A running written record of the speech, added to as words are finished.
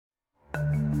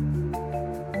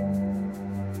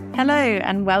Hello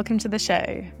and welcome to the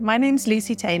show. My name's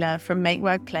Lucy Taylor from Make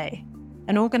Work Play,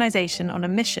 an organisation on a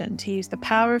mission to use the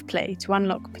power of play to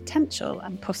unlock potential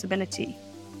and possibility.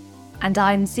 And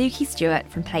I'm Zuki Stewart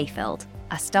from Playfield,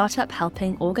 a startup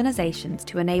helping organisations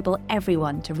to enable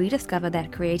everyone to rediscover their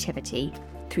creativity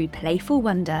through playful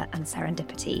wonder and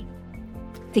serendipity.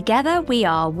 Together we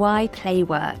are Why Play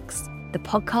Works, the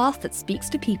podcast that speaks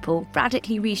to people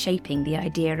radically reshaping the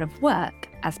idea of work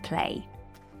as play.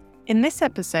 In this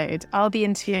episode, I'll be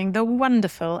interviewing the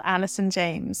wonderful Alison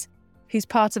James, who's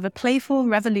part of a playful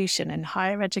revolution in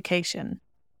higher education.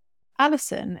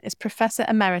 Alison is Professor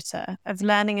Emerita of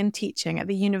Learning and Teaching at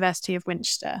the University of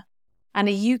Winchester and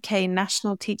a UK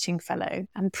National Teaching Fellow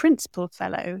and Principal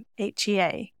Fellow,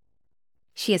 HEA.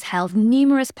 She has held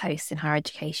numerous posts in higher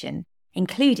education,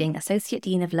 including Associate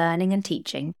Dean of Learning and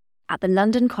Teaching at the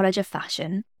London College of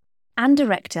Fashion and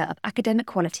Director of Academic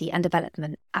Quality and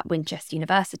Development at Winchester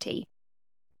University.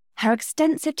 Her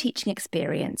extensive teaching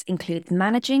experience includes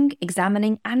managing,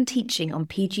 examining and teaching on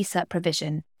PG Cert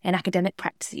provision in academic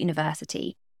practice at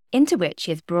university, into which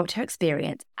she has brought her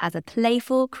experience as a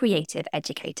playful, creative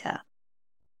educator.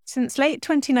 Since late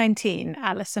 2019,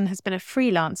 Alison has been a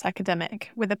freelance academic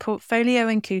with a portfolio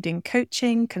including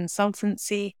coaching,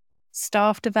 consultancy,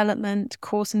 staff development,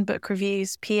 course and book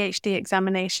reviews, PhD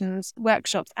examinations,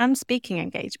 workshops and speaking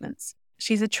engagements.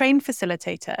 She's a trained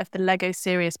facilitator of the LEGO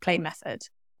Serious Play method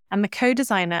and the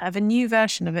co-designer of a new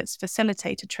version of its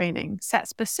facilitator training set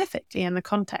specifically in the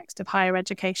context of higher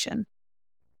education.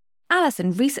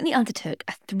 Alison recently undertook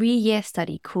a 3-year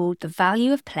study called The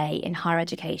Value of Play in Higher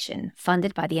Education,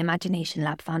 funded by the Imagination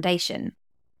Lab Foundation.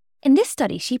 In this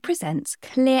study, she presents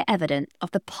clear evidence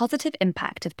of the positive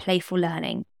impact of playful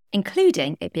learning,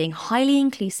 including it being highly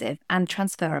inclusive and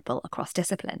transferable across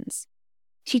disciplines.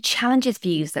 She challenges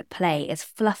views that play is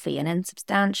fluffy and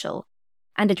insubstantial,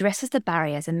 and addresses the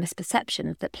barriers and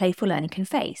misperceptions that playful learning can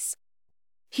face.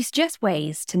 She suggests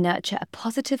ways to nurture a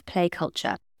positive play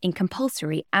culture in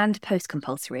compulsory and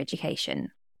post-compulsory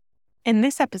education. In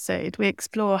this episode, we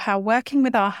explore how working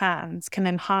with our hands can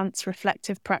enhance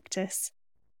reflective practice,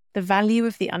 the value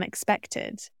of the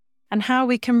unexpected, and how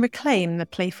we can reclaim the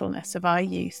playfulness of our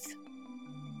youth.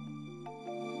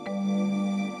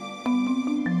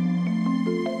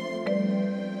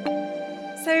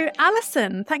 So,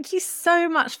 Alison, thank you so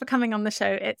much for coming on the show.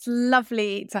 It's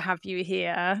lovely to have you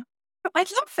here.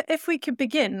 I'd love if we could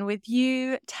begin with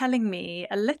you telling me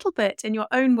a little bit in your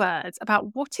own words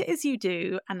about what it is you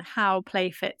do and how play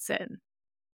fits in.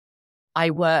 I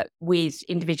work with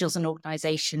individuals and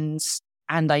organisations,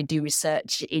 and I do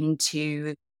research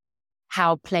into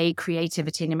how play,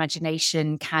 creativity and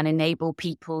imagination can enable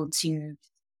people to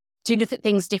look at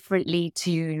things differently,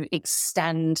 to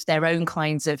extend their own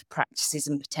kinds of practices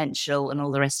and potential and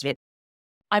all the rest of it.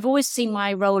 I've always seen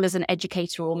my role as an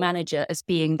educator or manager as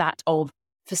being that of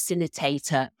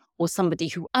facilitator or somebody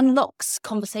who unlocks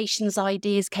conversations,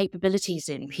 ideas, capabilities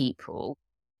in people,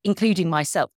 including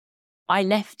myself. I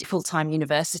left full-time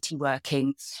university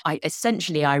working. I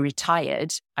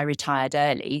retired. I retired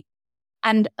early.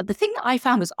 And the thing that I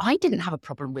found was I didn't have a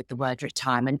problem with the word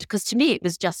retirement, because to me it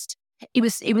was just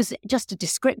a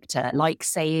descriptor, like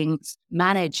saying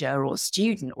manager or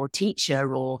student or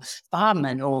teacher or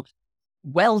fireman or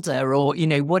welder or,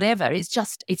 whatever. It's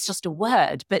just a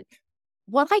word. But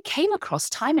what I came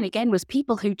across time and again was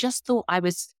people who just thought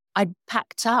I'd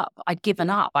packed up, I'd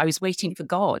given up, I was waiting for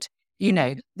God.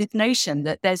 This notion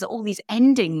that there's all these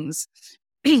endings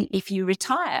if you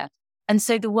retire. And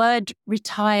so the word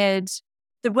retired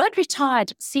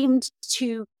seemed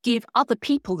to give other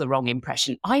people the wrong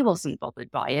impression. I wasn't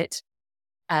bothered by it.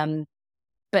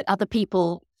 But other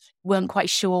people weren't quite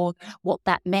sure what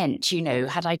that meant.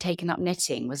 Had I taken up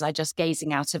knitting? Was I just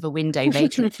gazing out of a window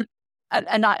later?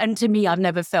 and to me, I've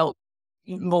never felt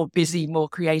more busy, more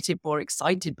creative, more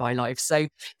excited by life. So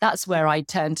that's where I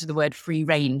turn to the word free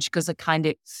range, because it kind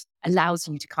of allows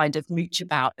you to kind of mooch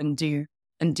about and do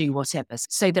whatever,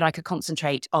 so that I could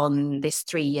concentrate on this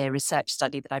 3-year research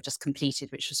study that I've just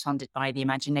completed, which was funded by the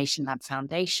Imagination Lab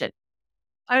Foundation.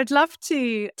 I would love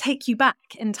to take you back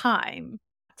in time.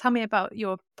 Tell me about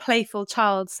your playful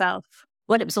child self.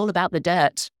 Well, it was all about the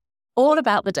dirt.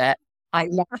 I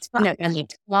loved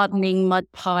gardening, mud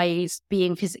pies,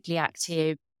 being physically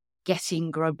active,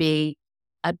 getting grubby,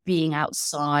 being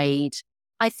outside.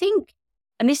 I think,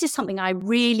 and this is something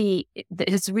that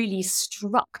has really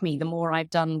struck me the more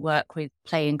I've done work with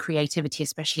play and creativity,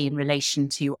 especially in relation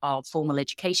to our formal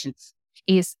education,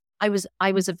 is I was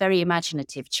a very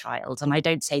imaginative child. And I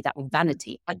don't say that with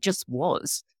vanity, I just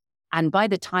was. And by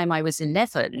the time I was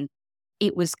 11,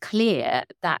 it was clear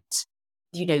that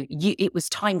it was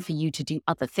time for you to do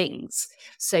other things.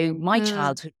 So my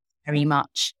childhood,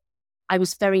 I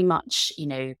was very much,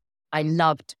 I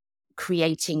loved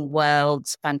creating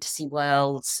worlds, fantasy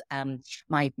worlds.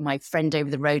 My friend over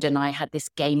the road and I had this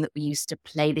game that we used to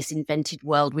play, this invented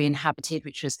world we inhabited,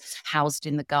 which was housed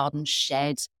in the garden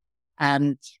shed.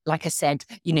 Like I said,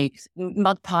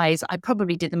 mud pies, I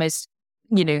probably did the most,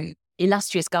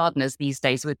 illustrious gardeners these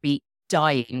days would be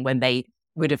dying when they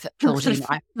would have thought,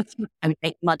 I would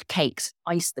make mud cakes,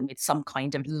 ice them with some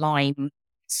kind of lime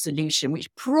solution,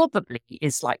 which probably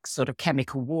is like sort of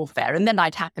chemical warfare. And then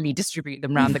I'd happily distribute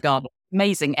them around the garden.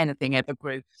 Amazing, anything ever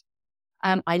grew.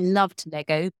 I loved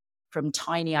Lego. From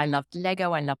tiny, I loved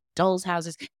Lego. I loved dolls'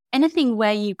 houses. Anything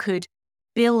where you could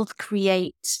build,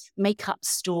 create, make up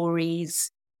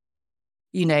stories,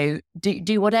 do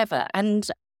whatever.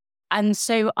 And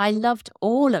so I loved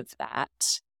all of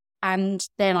that. And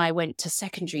then I went to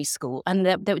secondary school. And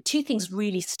there were two things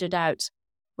really stood out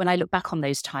when I look back on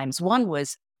those times. One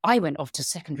was I went off to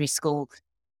secondary school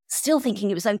still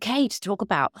thinking it was okay to talk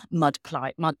about mud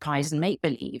pies and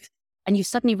make-believe. And you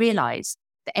suddenly realize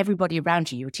that everybody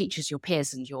around you, your teachers, your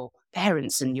peers, and your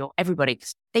parents, and your everybody,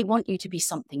 they want you to be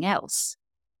something else.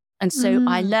 And so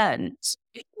I learned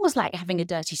it was like having a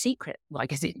dirty secret. Well, I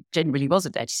guess it generally was a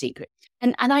dirty secret.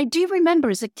 And I do remember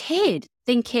as a kid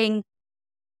thinking,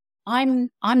 I'm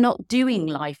not doing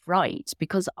life right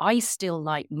because I still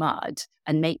like mud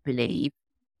and make-believe,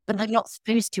 but I'm not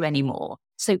supposed to anymore.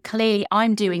 So clearly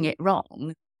I'm doing it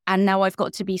wrong. And now I've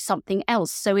got to be something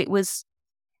else. So it was,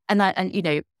 and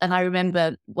I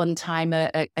remember one time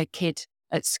a kid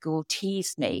at school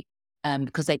teased me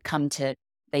because they'd come to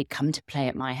play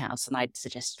at my house, and I'd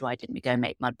suggested, why didn't we go and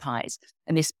make mud pies?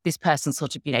 And this person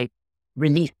sort of,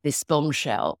 released this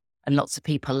bombshell, and lots of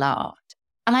people laughed.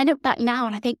 And I look back now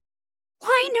and I think,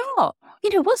 why not?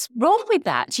 What's wrong with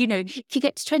that? If you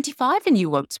get to 25 and you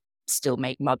won't still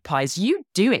make mud pies, you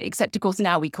do it, except of course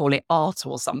now we call it art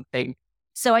or something.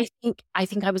 So I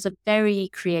think I was a very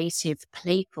creative,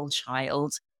 playful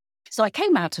child. So I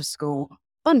came out of school,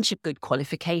 bunch of good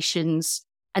qualifications.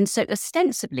 And so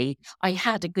ostensibly I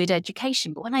had a good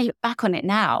education. But when I look back on it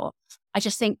now, I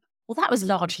just think, well, that was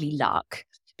largely luck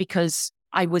because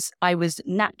I was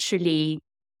naturally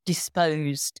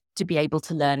disposed to be able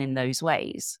to learn in those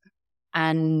ways.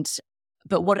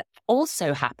 But what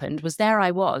also happened was there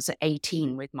I was at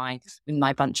 18 with my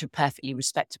bunch of perfectly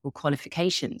respectable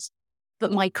qualifications.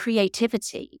 But my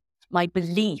creativity, my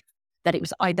belief that it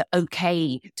was either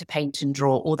okay to paint and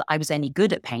draw, or that I was any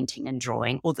good at painting and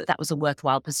drawing, or that was a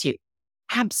worthwhile pursuit,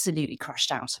 absolutely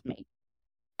crushed out of me.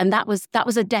 And that was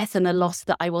a death and a loss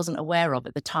that I wasn't aware of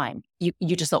at the time.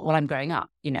 You just thought, well, I'm growing up,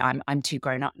 I'm too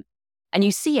grown up. And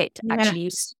you see it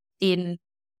actually in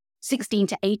 16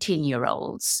 to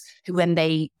 18-year-olds who, when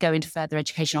they go into further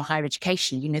education or higher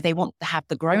education, they want to have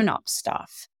the grown-up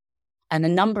stuff. And a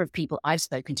number of people I've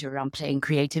spoken to around play and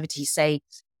creativity say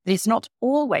that it's not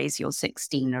always your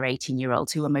 16 or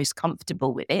 18-year-olds who are most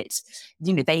comfortable with it.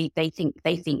 They think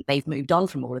they've moved on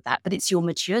from all of that, but it's your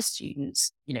mature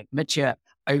students, mature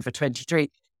over 23,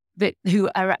 but who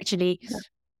are actually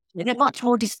much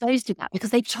more disposed to that because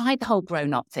they've tried the whole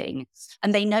grown-up thing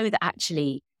and they know that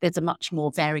actually there's a much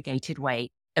more variegated way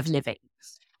of living.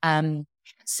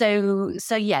 So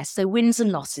wins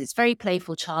and losses. Very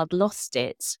playful child, lost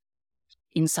it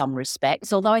in some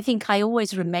respects. Although I think I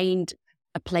always remained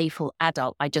a playful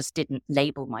adult. I just didn't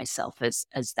label myself as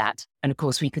that. And of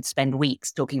course, we could spend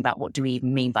weeks talking about what do we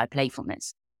even mean by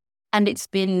playfulness. And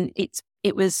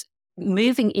it was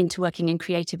moving into working in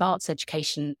creative arts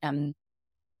education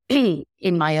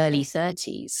in my early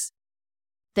 30s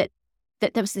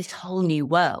that there was this whole new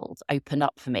world open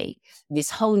up for me,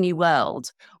 this whole new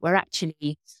world where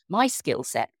actually my skill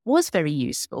set was very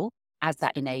useful as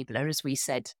that enabler, as we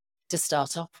said to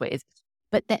start off with,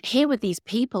 but that here were these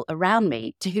people around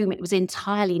me to whom it was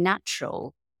entirely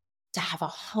natural to have a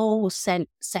whole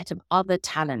set of other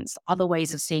talents, other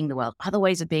ways of seeing the world, other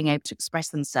ways of being able to express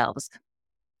themselves.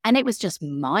 And it was just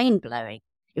mind-blowing.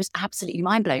 It was absolutely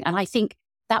mind-blowing. And I think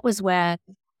that was where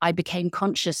I became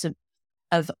conscious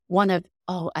of one of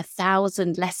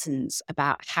 1,000 lessons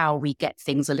about how we get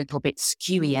things a little bit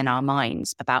skewy in our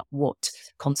minds about what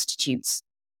constitutes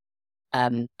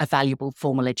a valuable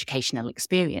formal educational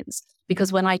experience.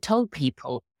 Because when I told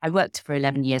people, I worked for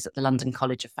 11 years at the London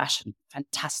College of Fashion,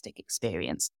 fantastic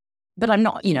experience, but I'm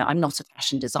not a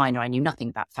fashion designer. I knew nothing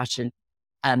about fashion.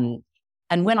 And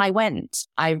when I went,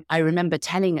 I remember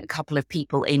telling a couple of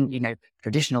people in,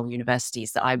 traditional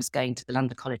universities that I was going to the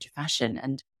London College of Fashion.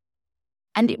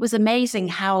 And it was amazing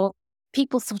how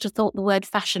people sort of thought the word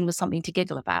fashion was something to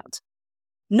giggle about.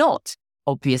 Not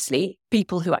obviously,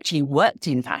 people who actually worked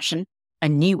in fashion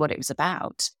and knew what it was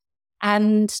about.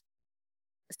 And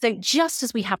so just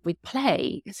as we have with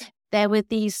play, there were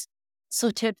these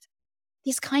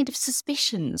kind of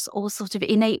suspicions or sort of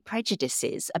innate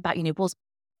prejudices about, was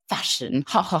fashion,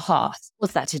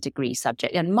 was that a degree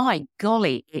subject? And my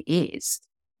golly, it is.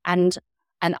 And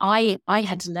I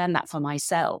had to learn that for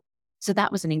myself. So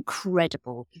that was an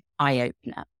incredible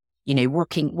eye-opener,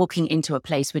 walking into a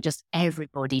place where just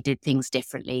everybody did things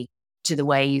differently to the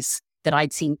ways that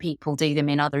I'd seen people do them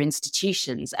in other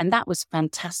institutions. And that was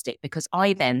fantastic because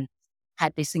I then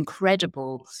had this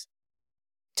incredible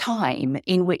time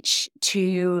in which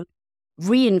to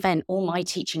reinvent all my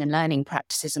teaching and learning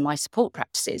practices and my support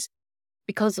practices,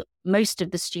 because most of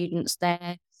the students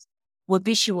there were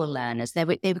visual learners. They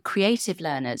were creative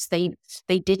learners. They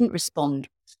didn't respond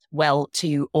well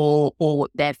to, or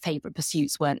their favorite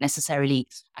pursuits weren't necessarily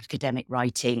academic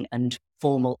writing and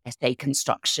formal essay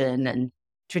construction and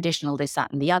traditional this,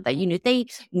 that, and the other. They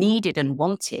needed and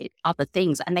wanted other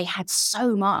things, and they had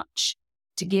so much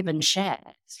to give and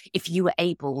share if you were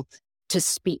able to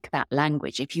speak that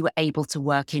language, if you were able to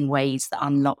work in ways that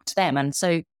unlocked them. And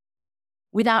so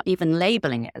without even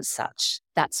labeling it as such,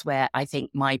 that's where I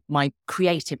think my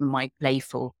creative and my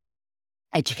playful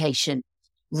education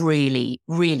really,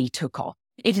 really took off.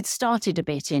 It had started a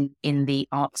bit in the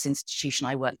arts institution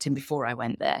I worked in before I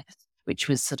went there, which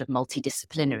was sort of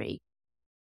multidisciplinary.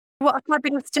 What a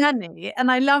fabulous journey.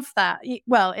 And I love that.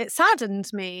 Well, it saddened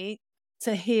me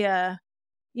to hear,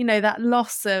 that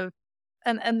loss of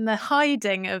and the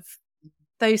hiding of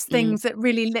those things that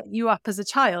really lit you up as a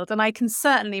child. And I can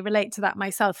certainly relate to that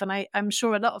myself. And I'm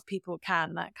sure a lot of people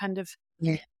can, that kind of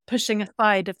pushing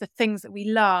aside of the things that we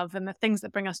love and the things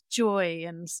that bring us joy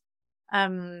and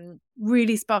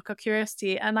really spark our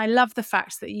curiosity. And I love the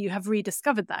fact that you have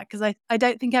rediscovered that, because I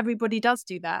don't think everybody does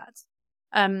do that.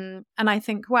 And I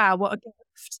think, wow, what a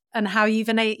gift, and how you've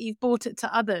brought it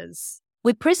to others.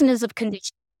 We're prisoners of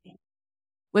conditioning.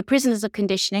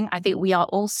 I think we are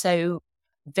also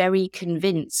very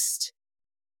convinced.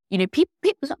 People,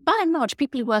 by and large,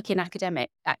 people who work in academia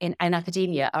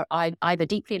are either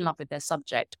deeply in love with their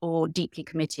subject or deeply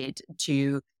committed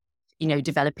to,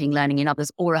 developing learning in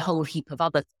others, or a whole heap of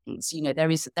other things.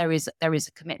 There is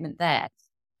a commitment there.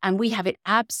 And we have it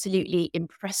absolutely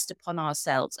impressed upon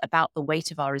ourselves about the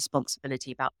weight of our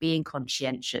responsibility, about being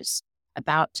conscientious,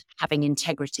 about having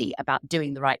integrity, about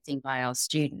doing the right thing by our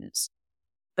students.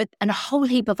 And a whole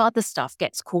heap of other stuff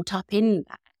gets caught up in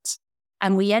that.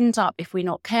 And we end up, if we're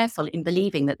not careful, in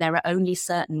believing that there are only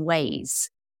certain ways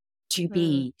to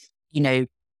be,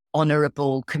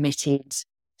 honorable, committed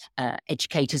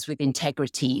educators with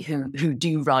integrity who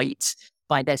do right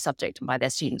by their subject and by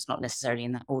their students, not necessarily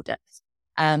in that order.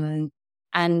 And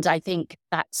I think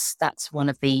that's one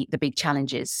of the big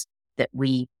challenges that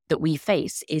we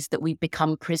face, is that we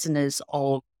become prisoners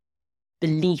of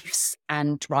beliefs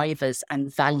and drivers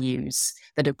and values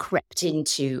that have crept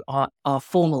into our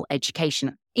formal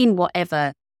education in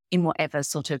whatever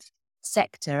sort of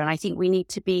sector. And I think we need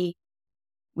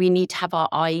to have our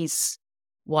eyes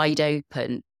wide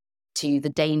open to the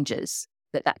dangers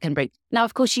that can bring. Now,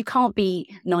 of course, you can't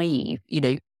be naive.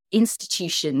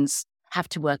 Institutions have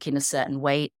to work in a certain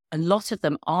way. A lot of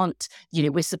them aren't,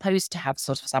 we're supposed to have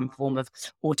sort of some form of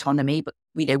autonomy, but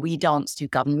we dance to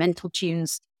governmental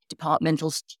tunes,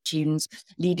 departmental tunes,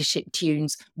 leadership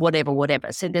tunes,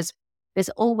 whatever. So there's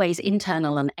always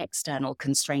internal and external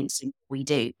constraints in what we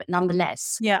do. But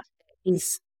nonetheless,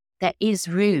 there is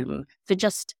room for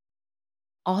just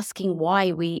asking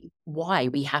why we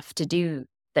have to do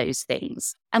those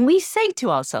things. And we say to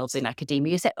ourselves in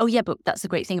academia, you say, oh yeah, but that's the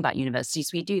great thing about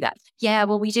universities, we do that. Yeah,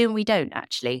 well, we do and we don't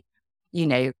actually. We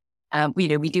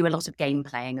do a lot of game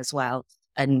playing as well,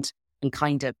 and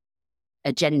kind of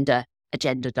agenda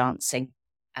dancing.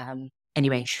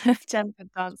 Anyway, agenda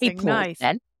dancing, nice.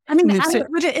 Then. I mean,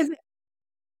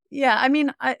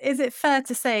 is it fair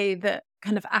to say that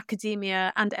kind of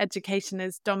academia and education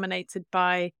is dominated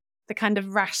by the kind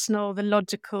of rational, the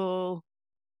logical,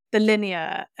 the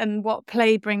linear, and what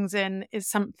play brings in is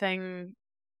something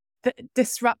that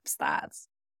disrupts that?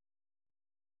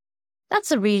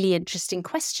 That's a really interesting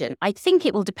question. I think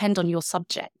it will depend on your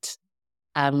subject.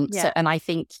 And I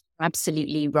think you're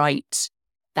absolutely right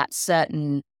that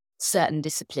certain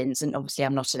disciplines, and obviously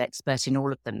I'm not an expert in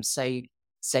all of them, so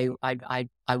I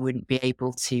wouldn't be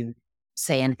able to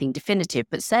say anything definitive.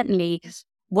 But certainly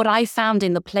what I found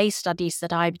in the play studies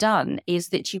that I've done is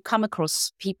that you come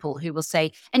across people who will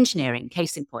say, engineering,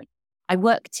 case in point. I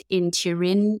worked in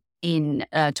Turin in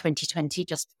 2020,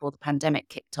 just before the pandemic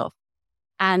kicked off.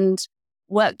 And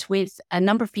worked with a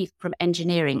number of people from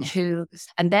engineering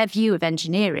and their view of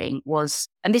engineering was,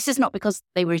 and this is not because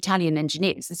they were Italian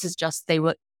engineers, this is just they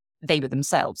were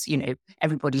themselves,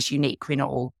 everybody's unique. We're not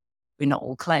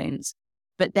all clones.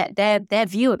 But their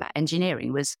view about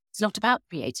engineering was, it's not about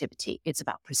creativity, it's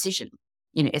about precision.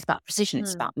 It's about precision,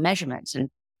 it's about measurement.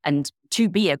 And to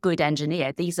be a good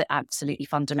engineer, these are absolutely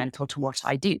fundamental to what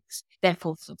I do.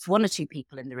 Therefore, for one or two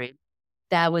people in the room,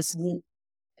 there was,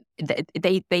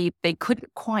 they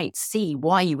couldn't quite see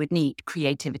why you would need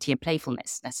creativity and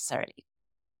playfulness necessarily.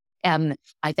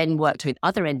 I then worked with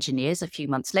other engineers a few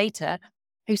months later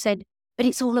who said, but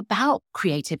it's all about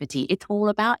creativity. It's all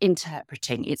about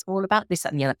interpreting. It's all about this,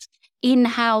 that, and the other in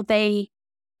how they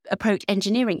approach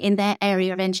engineering in their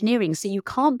area of engineering. So you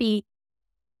can't be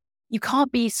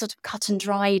sort of cut and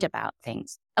dried about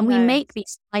things. And we make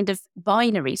these kind of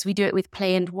binaries. We do it with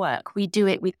play and work. We do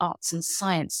it with arts and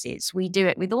sciences. We do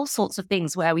it with all sorts of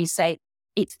things where we say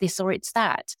it's this or it's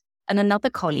that. And another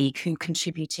colleague who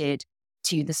contributed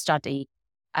to the study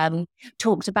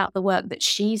talked about the work that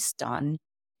she's done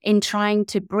in trying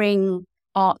to bring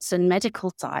arts and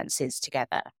medical sciences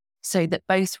together so that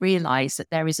both realize that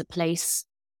there is a place,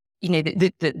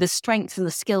 the strengths and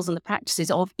the skills and the practices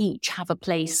of each have a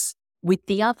place with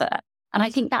the other. And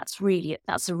I think that's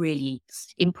a really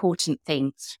important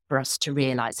thing for us to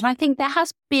realize. And I think there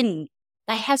has been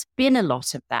a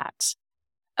lot of that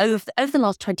over the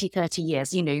last 20, 30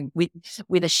 years,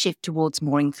 with a shift towards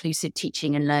more inclusive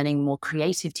teaching and learning, more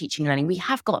creative teaching and learning. We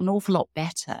have got an awful lot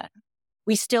better.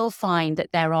 We still find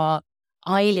that there are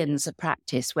islands of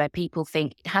practice where people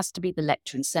think it has to be the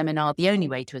lecture and seminar. The only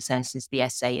way to assess is the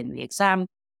essay and the exam.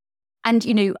 And,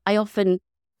 I often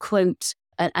quote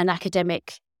an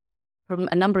academic from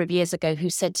a number of years ago who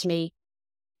said to me,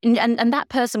 and that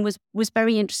person was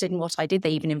very interested in what I did. They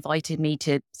even invited me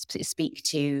to speak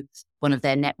to one of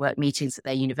their network meetings at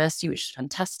their university, which was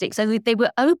fantastic. So they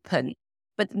were open,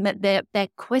 but their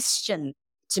question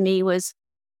to me was,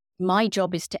 my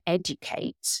job is to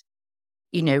educate,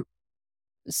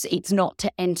 it's not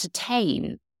to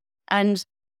entertain. And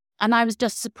I was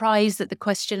just surprised that the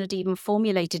question had even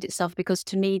formulated itself, because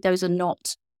to me, those are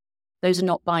not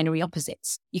binary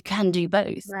opposites. You can do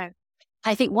both. Right.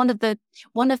 I think one of the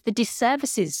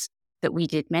disservices that we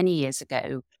did many years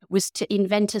ago was to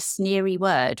invent a sneery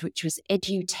word, which was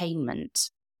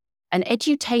edutainment. And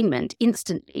edutainment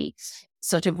instantly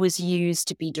sort of was used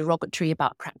to be derogatory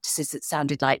about practices that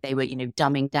sounded like they were,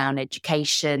 dumbing down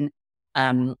education,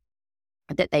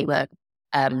 that they were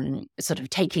sort of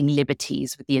taking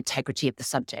liberties with the integrity of the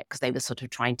subject because they were sort of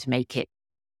trying to make it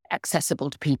accessible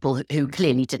to people who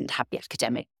clearly didn't have the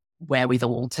academic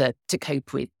wherewithal to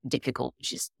cope with difficult,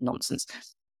 which is nonsense.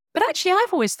 But actually,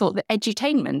 I've always thought that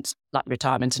edutainment, like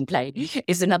retirement and play,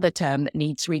 is another term that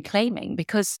needs reclaiming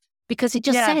because it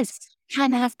just says you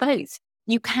can have both.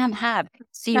 You can have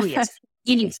serious,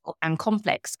 meaningful and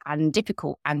complex and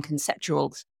difficult and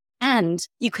conceptual, and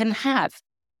you can have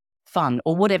fun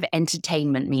or whatever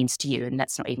entertainment means to you. And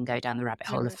let's not even go down the rabbit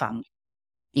hole of fun.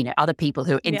 Other people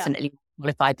who are infinitely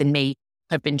qualified than me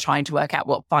have been trying to work out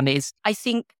what fun is. I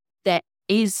think there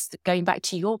is, going back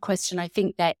to your question, I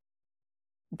think that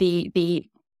the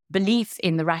belief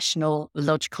in the rational, the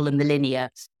logical and the linear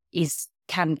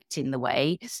can get in the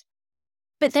way.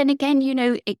 But then again,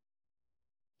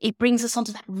 it brings us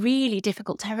onto that really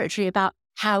difficult territory about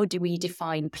how do we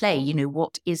define play?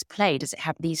 What is play? Does it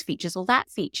have these features or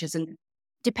that features? And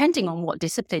depending on what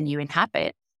discipline you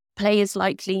inhabit, play is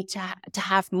likely to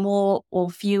have more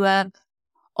or fewer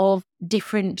of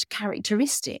different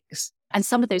characteristics. And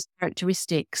some of those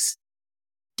characteristics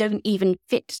don't even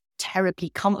fit terribly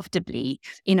comfortably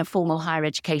in a formal higher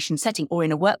education setting or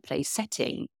in a workplace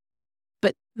setting.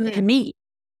 But for me,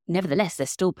 nevertheless, there's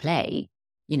still play.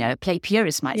 Play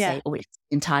purists might say, oh, it's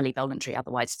entirely voluntary,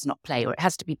 otherwise it's not play, or it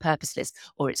has to be purposeless,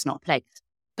 or it's not play.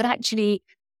 But actually,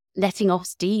 letting off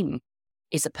steam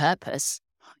is a purpose.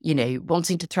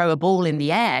 Wanting to throw a ball in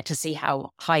the air to see how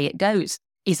high it goes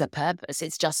is a purpose.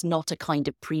 It's just not a kind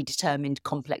of predetermined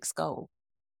complex goal.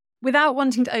 Without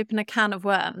wanting to open a can of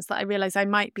worms, that I realise I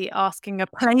might be asking a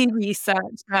play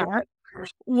researcher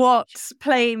what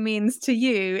play means to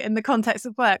you in the context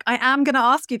of work, I am going to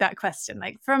ask you that question.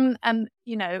 Like from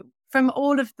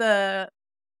all of the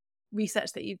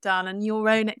research that you've done and your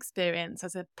own experience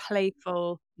as a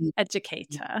playful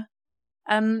educator,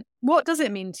 what does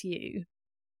it mean to you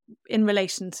in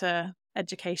relation to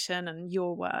education and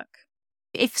your work?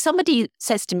 If somebody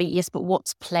says to me, yes, but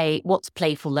what's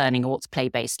playful learning or what's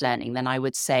play-based learning, then I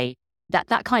would say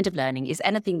that kind of learning is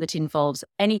anything that involves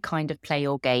any kind of play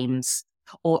or games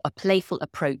or a playful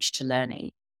approach to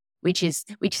learning. which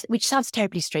sounds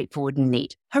terribly straightforward and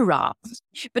neat. Hurrah!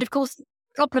 But of course, the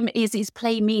problem is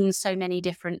play means so many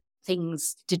different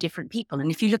things to different people.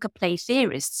 And if you look at play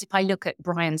theorists, if I look at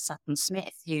Brian Sutton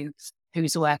Smith,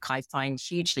 whose work I find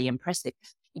hugely impressive,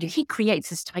 he creates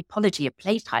this typology of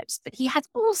play types, but he has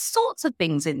all sorts of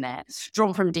things in there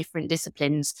drawn from different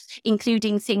disciplines,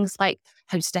 including things like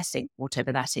hostessing,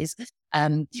 whatever that is,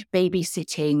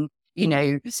 babysitting,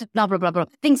 blah, blah, blah, blah.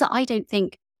 Things that I don't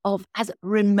think of as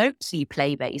remotely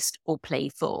play-based or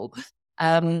playful.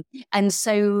 And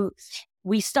so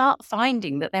we start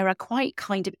finding that there are quite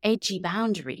kind of edgy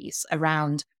boundaries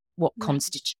around what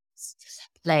constitutes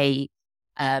play,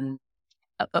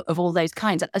 of all those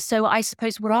kinds. So I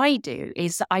suppose what I do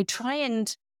is I try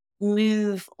and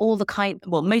move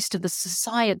most of the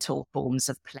societal forms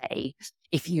of play,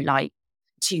 if you like,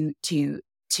 to the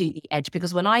edge.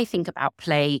 Because when I think about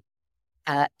play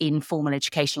in formal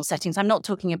educational settings, I'm not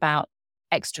talking about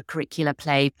extracurricular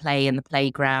play in the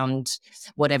playground,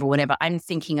 whatever. I'm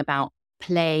thinking about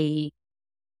play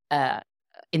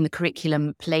in the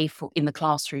curriculum, in the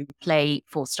classroom, play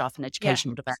for staff and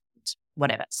educational development.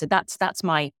 Whatever. So that's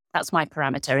my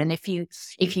parameter. And if you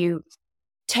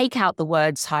take out the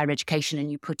words higher education and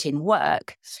you put in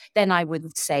work, then I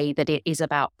would say that it is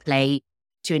about play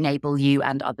to enable you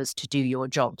and others to do your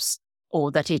jobs,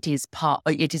 or that it is part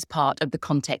of the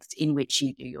context in which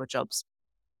you do your jobs.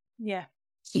 Yeah.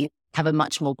 You have a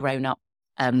much more grown up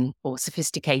or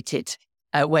sophisticated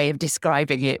way of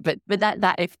describing it. But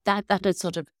that is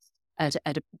sort of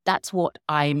that's what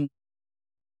I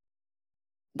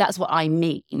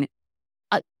mean.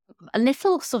 A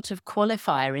little sort of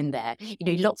qualifier in there.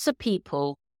 Lots of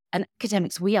people and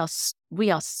academics, we are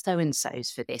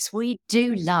so-and-sos for this. We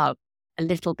do love a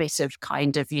little bit of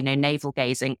kind of, navel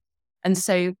gazing. And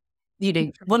so,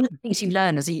 one of the things you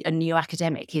learn as a new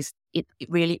academic is it's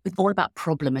all about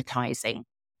problematizing.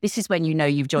 This is when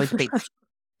you've joined the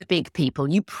big people.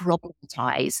 You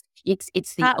problematize.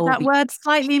 It's the old... That word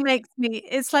slightly makes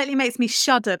me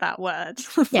shudder, that word.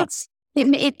 Yes.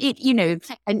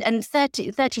 And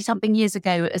 30 something years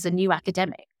ago as a new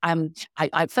academic,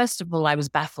 I first of all, I was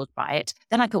baffled by it.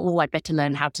 Then I thought, I'd better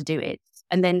learn how to do it.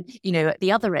 And then, at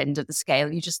the other end of the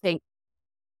scale, you just think,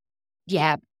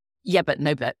 yes,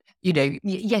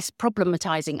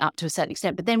 problematizing up to a certain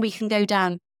extent, but then we can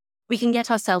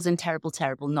get ourselves in terrible,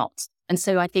 terrible knots. And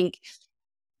so I think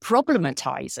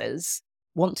problematizers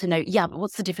want to know, but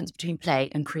what's the difference between play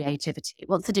and creativity?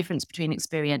 What's the difference between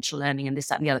experiential learning and this,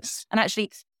 that, and the other? And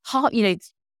actually,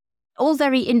 all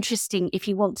very interesting if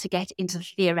you want to get into the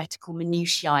theoretical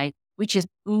minutiae, which is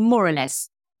more or less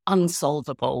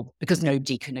unsolvable because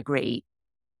nobody can agree.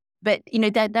 But,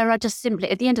 there are just simply,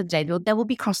 at the end of the day, there will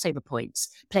be crossover points.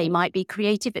 Play might be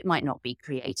creative, it might not be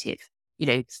creative.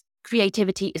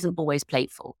 Creativity isn't always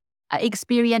playful.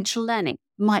 Experiential learning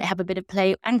might have a bit of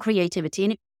play and creativity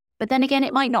in it, but then again,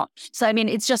 it might not. So,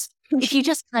 it's just, if you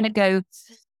just kind of go,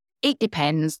 it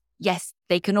depends. Yes,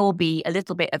 they can all be a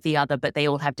little bit of the other, but they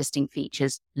all have distinct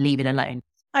features. Leave it alone.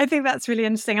 I think that's really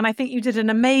interesting. And I think you did an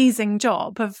amazing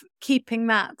job of keeping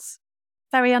that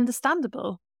very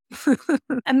understandable.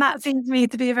 And that seems to me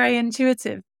to be a very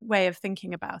intuitive way of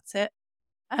thinking about it.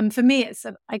 For me,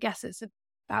 I guess it's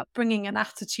about bringing an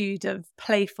attitude of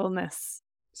playfulness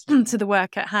to the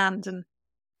work at hand and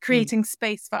creating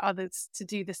space for others to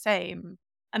do the same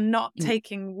and not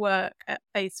taking work at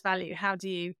face value. How do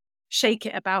you shake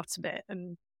it about a bit?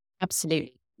 And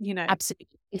absolutely. Absolutely.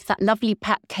 It's that lovely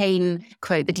Pat Kane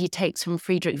quote that he takes from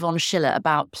Friedrich von Schiller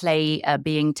about play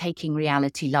taking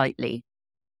reality lightly.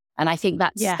 And I think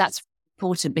that's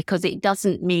important because it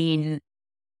doesn't mean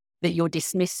that you're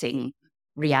dismissing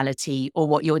reality or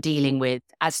what you're dealing with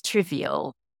as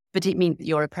trivial, but it means that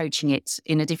you're approaching it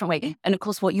in a different way. And of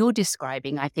course, what you're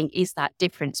describing, I think, is that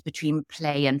difference between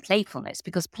play and playfulness,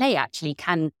 because play actually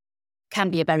can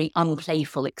be a very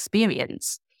unplayful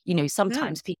experience.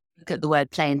 Sometimes people look at the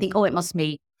word play and think, it must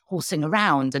be horsing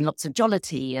around and lots of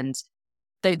jollity and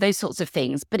those sorts of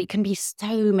things. But it can be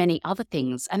so many other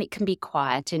things, and it can be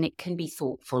quiet and it can be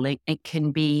thoughtful. It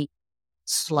can be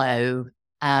slow.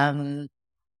 And,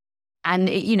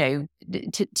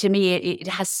 to me, it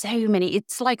has so many,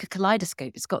 it's like a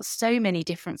kaleidoscope. It's got so many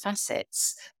different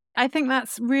facets. I think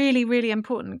that's really, really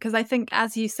important because I think,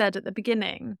 as you said at the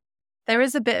beginning, there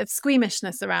is a bit of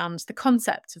squeamishness around the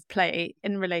concept of play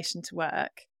in relation to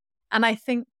work. And I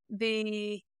think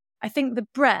the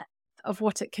breadth of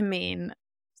what it can mean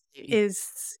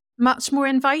is much more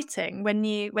inviting when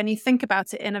you think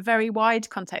about it in a very wide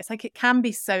context. Like, it can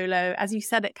be solo, as you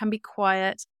said, it can be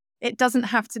quiet. It doesn't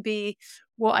have to be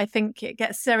what I think it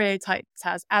gets stereotyped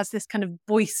as this kind of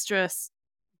boisterous,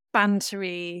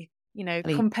 bantery,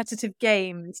 competitive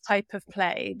games type of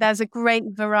play. There's a great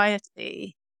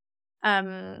variety.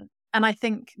 And I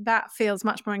think that feels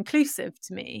much more inclusive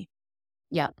to me.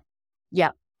 Yeah.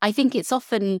 Yeah. I think it's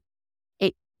often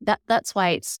that's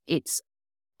why it's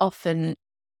often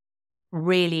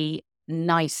really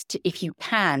nice to, if you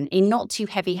can, in not too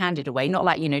heavy-handed a way, not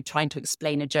like, trying to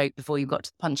explain a joke before you got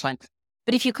to the punchline,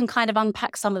 but if you can kind of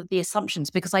unpack some of the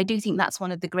assumptions, because I do think that's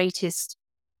one of the greatest,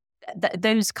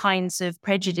 those kinds of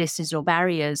prejudices or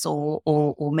barriers or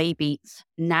maybe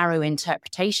narrow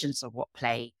interpretations of what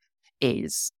play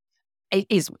is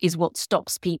what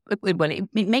stops people. Well,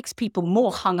 it makes people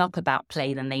more hung up about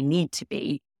play than they need to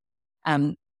be.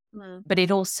 But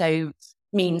it also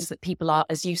means that people are,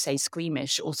 as you say,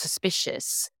 squeamish or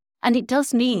suspicious. And it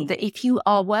does mean that if you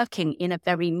are working in a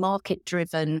very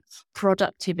market-driven,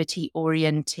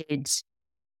 productivity-oriented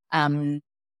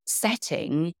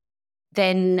setting,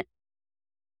 then,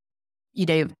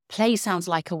 play sounds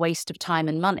like a waste of time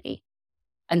and money.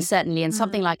 And certainly in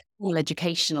something like a full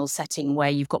educational setting where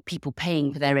you've got people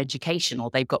paying for their education, or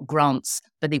they've got grants,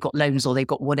 but they've got loans, or they've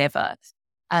got whatever,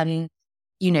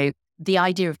 the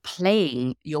idea of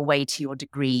playing your way to your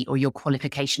degree or your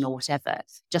qualification or whatever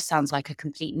just sounds like a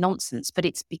complete nonsense. But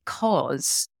it's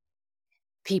because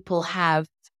people have,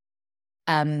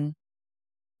 that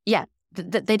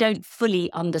they don't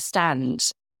fully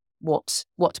understand what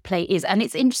play is. And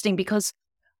it's interesting because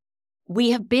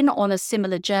we have been on a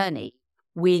similar journey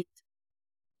with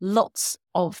lots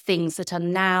of things that are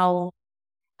now,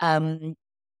 that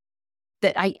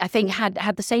I think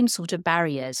had the same sort of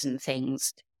barriers and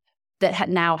things that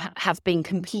now have been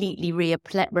completely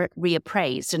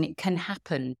reappraised, and it can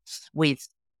happen with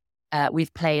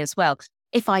play as well.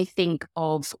 If I think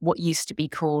of what used to be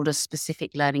called a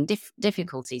specific learning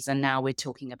difficulties, and now we're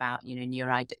talking about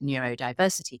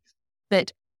neurodiversity,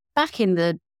 but back in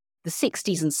the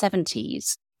 60s and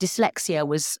 70s, dyslexia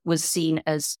was seen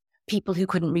as people who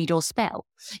couldn't read or spell,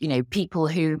 people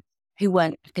who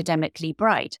weren't academically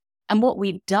bright. And what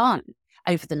we've done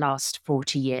over the last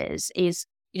 40 years is,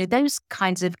 those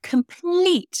kinds of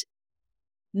complete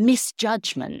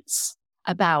misjudgments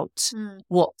about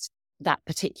what that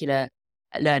particular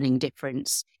learning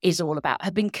difference is all about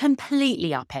have been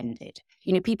completely upended.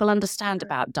 People understand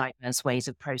about diverse ways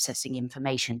of processing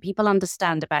information. People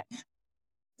understand about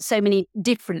so many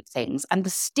different things, and the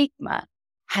stigma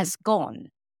has gone.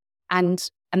 And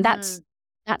that's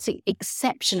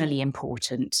exceptionally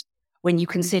important when you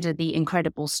consider the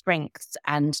incredible strengths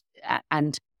and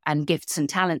gifts and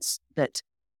talents that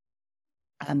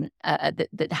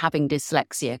that having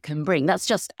dyslexia can bring. That's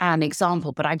just an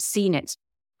example, but I've seen it.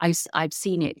 I've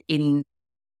seen it in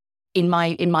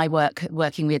my work,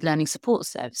 working with learning support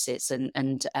services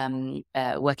and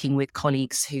working with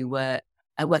colleagues who were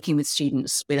working with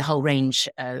students with a whole range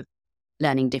of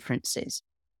learning differences,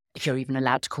 if you're even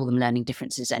allowed to call them learning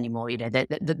differences anymore.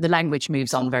 The language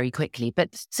moves on very quickly.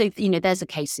 But so, there's a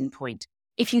case in point.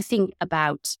 If you think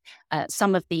about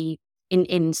some of the,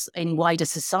 in wider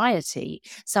society,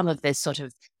 some of the sort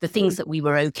of the things that we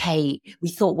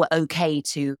thought were okay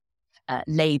to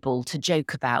label, to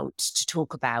joke about, to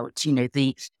talk about,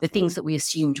 the things that we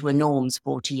assumed were norms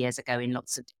 40 years ago in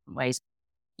lots of different ways,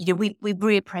 we've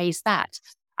reappraised that.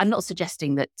 I'm not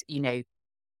suggesting that,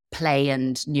 play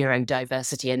and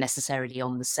neurodiversity are necessarily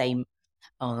on the same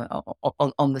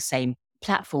on the same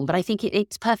platform, but I think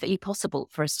it's perfectly possible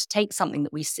for us to take something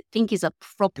that we think is a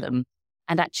problem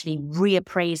and actually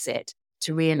reappraise it,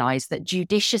 to realize that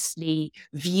judiciously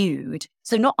viewed,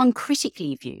 so not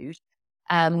uncritically viewed,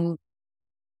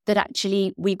 that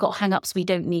actually we've got hang-ups we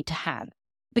don't need to have,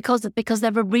 because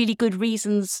there are really good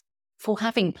reasons for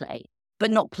having play,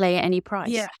 but not play at any price.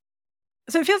 Yeah.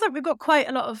 So it feels like we've got quite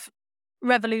a lot of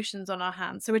revolutions on our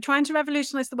hands. So we're trying to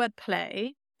revolutionize the word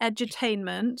play,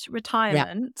 edutainment,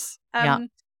 retirement.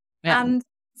 And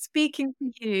speaking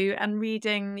to you and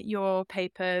reading your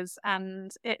papers,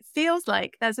 and it feels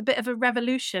like there's a bit of a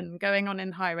revolution going on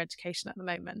in higher education at the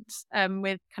moment,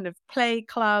 with kind of play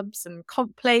clubs and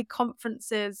play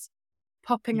conferences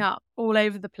popping up all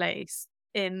over the place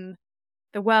in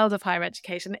the world of higher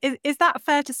education. Is that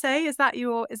fair to say? Is that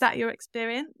your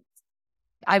experience?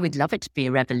 I would love it to be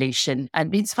a revolution.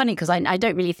 And it's funny because I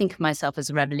don't really think of myself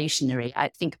as a revolutionary. I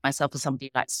think of myself as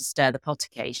somebody who likes to stir the pot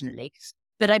occasionally.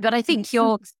 But I think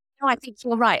you're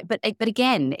right. But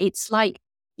again, it's like,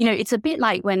 it's a bit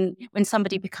like when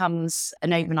somebody becomes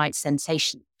an overnight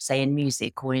sensation, say in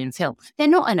music or in film. They're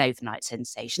not an overnight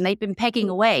sensation. They've been pegging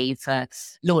away for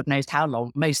Lord knows how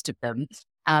long, most of them.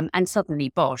 And suddenly,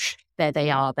 bosh, there they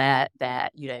are.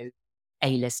 They're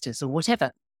A-listers or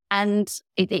whatever. And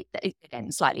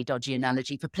again, slightly dodgy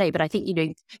analogy for play, but I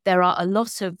think, there are a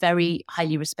lot of very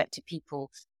highly respected people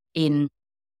in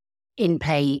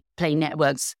play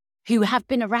networks who have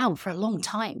been around for a long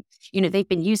time. They've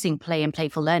been using play and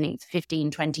playful learning for 15,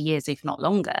 20 years, if not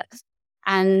longer.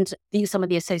 And some of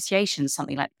the associations,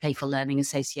 something like Playful Learning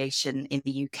Association in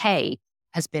the UK,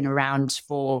 has been around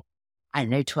for,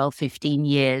 12, 15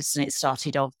 years. And it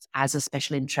started off as a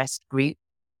special interest group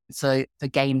for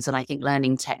games and I think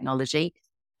learning technology.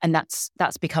 And that's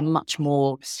become much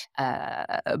more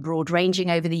broad ranging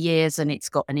over the years. And it's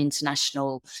got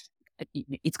international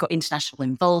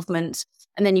involvement.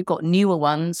 And then you've got newer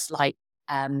ones like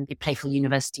the Playful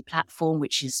University platform,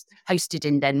 which is hosted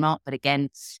in Denmark, but again,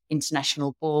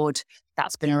 international board.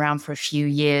 That's been around for a few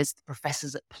years. The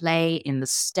Professors at Play in the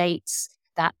States,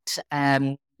 that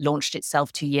launched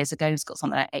itself 2 years ago. It's got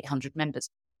something like 800 members.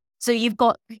 So you've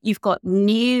got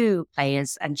new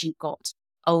players and you've got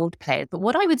old players. But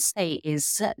what I would say is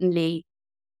certainly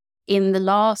in the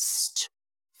last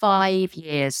 5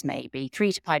 years, maybe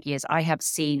 3 to 5 years, I have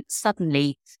seen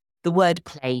suddenly the word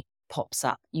play pops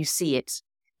up. You see it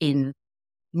in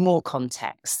more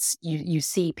contexts. You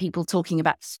see people talking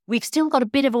about, we've still got a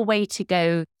bit of a way to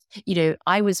go.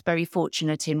 I was very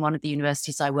fortunate in one of the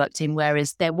universities I worked in,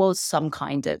 whereas there was some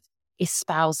kind of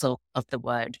espousal of the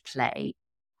word play.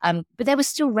 But there was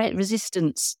still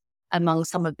resistance among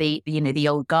some of the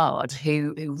old guard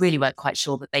who really weren't quite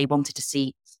sure that they wanted to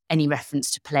see any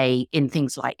reference to play in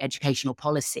things like educational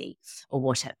policy or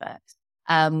whatever.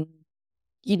 I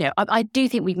do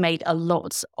think we've made a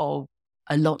lot of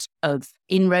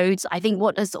inroads. I think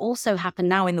what has also happened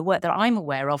now in the work that I'm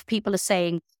aware of, people are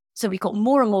saying, so we've got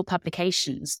more and more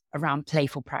publications around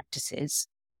playful practices,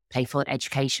 playful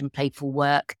education, playful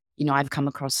work. I've come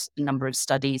across a number of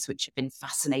studies which have been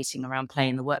fascinating around play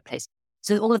in the workplace.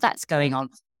 So all of that's going on.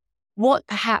 What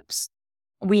perhaps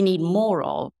we need more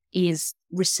of is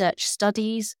research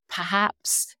studies,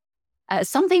 perhaps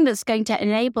something that's going to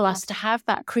enable us to have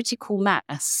that critical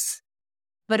mass,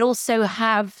 but also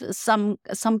have some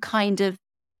kind of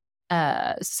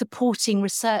supporting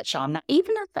research on that.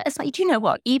 Even as do you know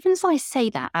what? Even as I say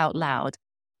that out loud,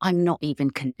 I'm not even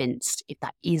convinced if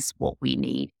that is what we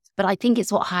need. But I think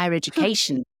it's what higher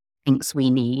education thinks we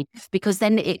need, because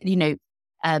then it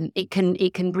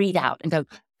can breathe out and go,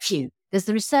 phew, there's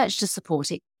the research to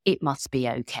support it. It must be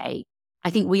okay. I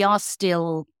think we are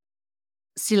still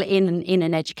in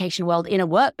an education world, in a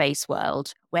work-based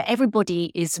world, where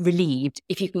everybody is relieved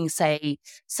if you can say,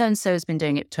 so-and-so has been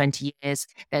doing it for 20 years.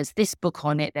 There's this book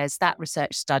on it. There's that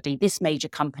research study. This major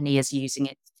company is using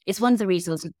it. It's one of the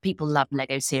reasons people love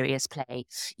Lego Serious Play.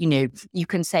 You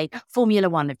can say Formula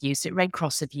One have used it, Red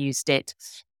Cross have used it,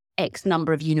 X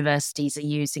number of universities are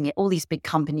using it, all these big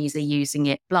companies are using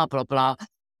it, blah, blah, blah.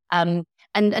 And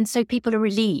so people are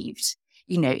relieved.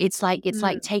 It's like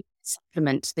taking a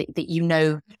supplement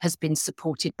that has been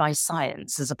supported by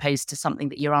science, as opposed to something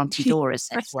that your Auntie Dora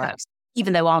said works,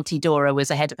 even though Auntie Dora was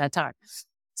ahead of her time.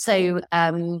 So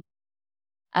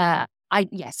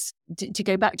to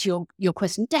go back to your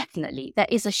question, definitely there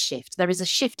is a shift. There is a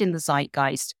shift in the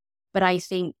zeitgeist, but I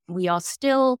think we are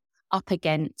still up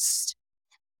against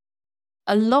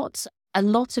a lot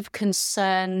of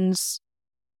concerns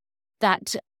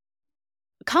that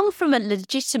come from a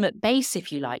legitimate base,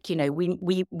 if you like.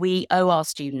 We owe our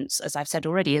students, as I've said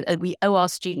already, we owe our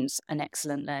students an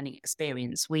excellent learning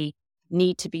experience. We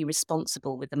need to be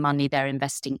responsible with the money they're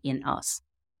investing in us.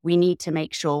 We need to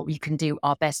make sure we can do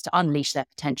our best to unleash their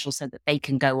potential so that they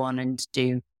can go on and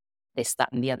do this,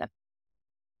 that, and the other.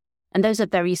 And those are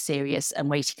very serious and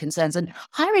weighty concerns. And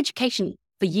higher education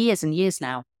for years and years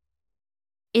now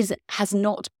it's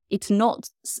not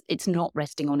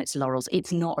resting on its laurels.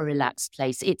 It's not a relaxed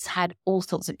place. It's had all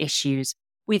sorts of issues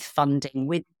with funding,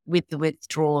 with the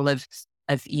withdrawal of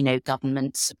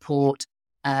government support,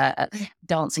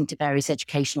 dancing to various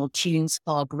educational tunes,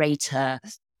 far greater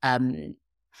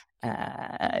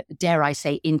dare I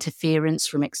say, interference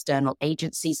from external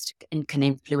agencies and can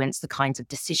influence the kinds of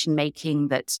decision making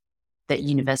that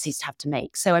universities have to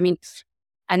make. So, I mean,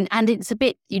 and it's a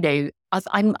bit,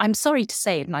 I'm sorry to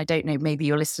say it, and I don't know, maybe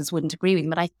your listeners wouldn't agree with me,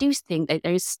 but I do think that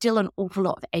there is still an awful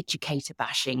lot of educator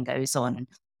bashing goes on.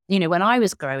 When I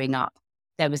was growing up,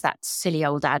 there was that silly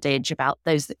old adage about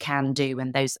those that can do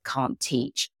and those that can't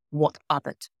teach. What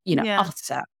other,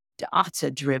 utter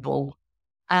dribble.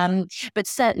 But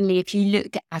certainly, if you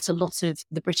look at a lot of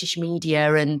the British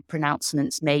media and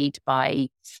pronouncements made by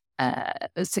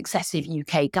successive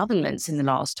UK governments in the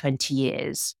last 20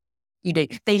 years,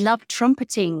 they love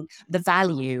trumpeting the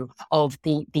value of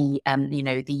the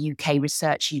UK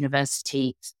research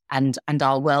university and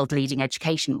our world leading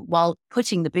education, while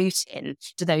putting the boot in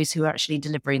to those who are actually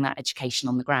delivering that education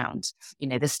on the ground.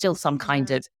 There's still some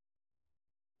kind of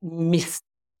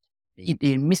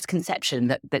misconception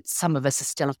that some of us are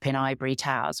still up in ivory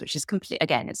towers, which is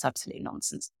it's absolute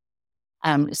nonsense.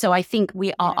 So I think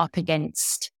we are up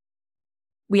against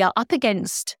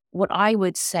what I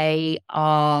would say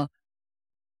are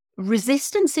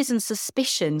resistances and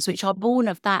suspicions, which are born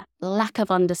of that lack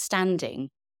of understanding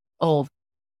of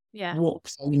what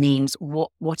play means,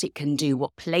 what it can do,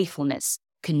 what playfulness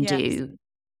can do.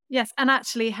 Yes, and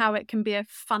actually how it can be a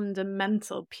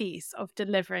fundamental piece of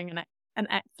delivering an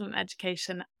excellent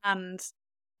education and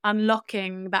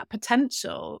unlocking that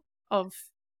potential of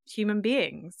human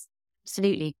beings.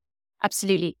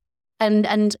 Absolutely.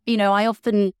 And I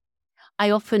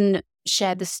often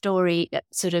share the story.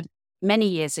 Sort of many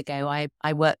years ago,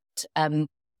 I worked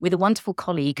with a wonderful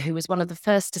colleague who was one of the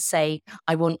first to say,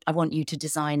 I want you to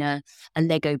design a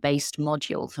Lego based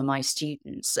module for my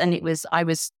students. And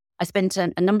I spent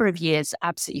a number of years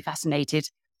absolutely fascinated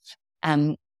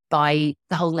by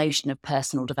the whole notion of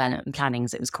personal development planning,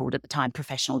 as it was called at the time,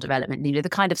 professional development, the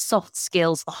kind of soft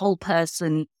skills, the whole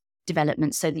person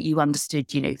development, so that you understood,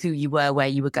 who you were, where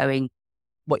you were going,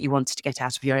 what you wanted to get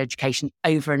out of your education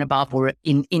over and above or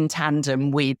in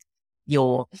tandem with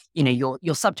your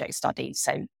subject studies.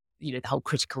 So, the whole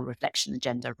critical reflection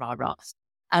agenda, rah.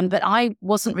 But I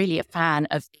wasn't really a fan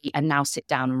of and now sit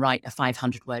down and write a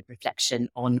 500-word reflection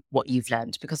on what you've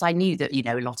learned, because I knew that,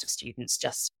 a lot of students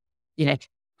just,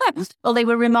 they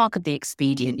were remarkably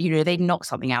expedient. They'd knock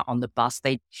something out on the bus.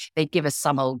 They'd give us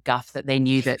some old guff that they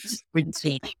knew that really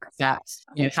that,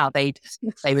 how they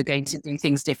were going to do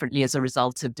things differently as a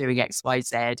result of doing X, Y,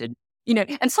 Z. And,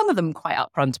 and some of them quite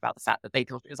upfront about the fact that they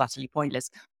thought it was utterly pointless.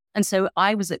 And so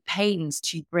I was at pains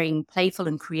to bring playful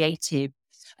and creative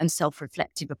and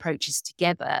self-reflective approaches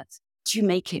together to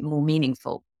make it more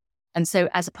meaningful. And so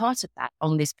as a part of that,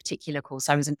 on this particular course,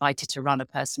 I was invited to run a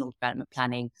personal development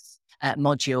planning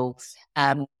module,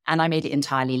 and I made it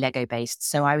entirely Lego based.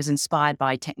 So I was inspired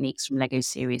by techniques from Lego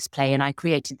Serious Play, and I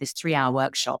created this 3-hour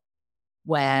workshop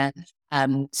where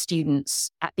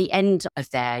students at the end of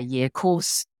their year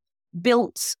course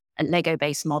built Lego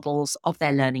based models of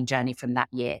their learning journey from that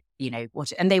year.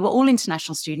 And they were all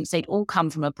international students. They'd all come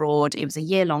from abroad. It was a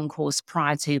year-long course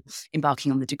prior to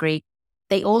embarking on the degree.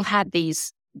 They all had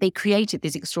they created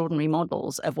these extraordinary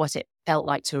models of what it felt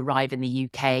like to arrive in the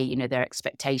UK, their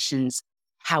expectations,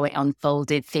 how it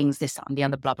unfolded, things, this, that, and the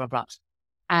other, blah, blah, blah.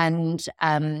 And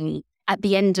at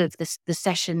the end of the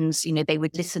sessions, they'd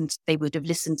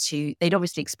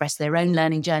obviously expressed their own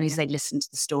learning journeys. They'd listened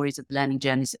to the stories of the learning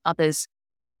journeys of others.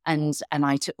 And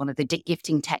I took one of the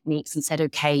gifting techniques and said,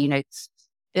 okay,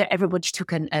 everybody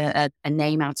took a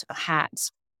name out of a hat.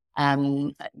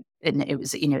 And it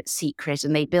was, it's secret.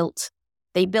 And they built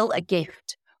a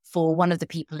gift for one of the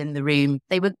people in the room.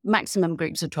 They were maximum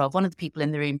groups of 12. One of the people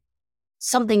in the room,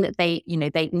 something that they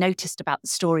noticed about the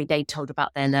story they told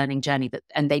about their learning journey,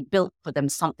 and they built for them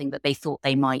something that they thought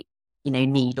they might,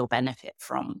 need or benefit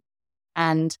from.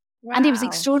 And it was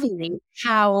extraordinary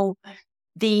how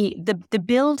the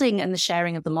building and the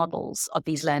sharing of the models of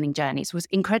these learning journeys was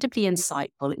incredibly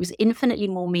insightful. It was infinitely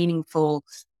more meaningful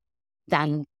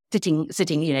than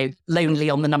sitting, lonely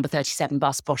on the number 37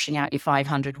 bus, boshing out your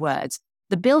 500 words.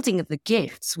 The building of the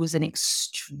gifts was an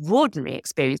extraordinary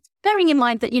experience, bearing in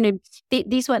mind that,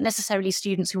 these weren't necessarily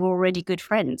students who were already good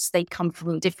friends. They'd come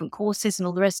from different courses and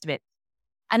all the rest of it.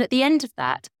 And at the end of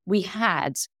that, we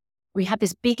had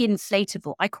this big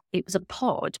inflatable, it was a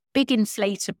pod, big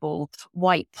inflatable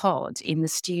white pod in the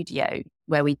studio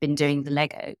where we'd been doing the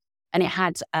Lego. And it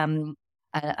had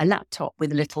a laptop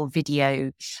with a little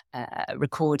video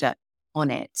recorder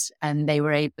on it. And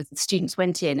the students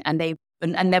went in and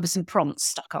there were some prompts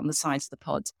stuck on the sides of the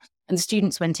pod. And the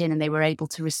students went in and they were able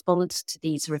to respond to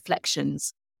these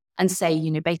reflections and say,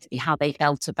 basically how they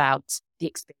felt about the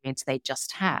experience they'd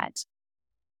just had.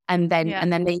 And then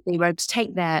they were able to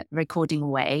take their recording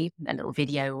away, their little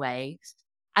video away.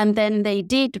 And then they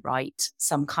did write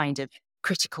some kind of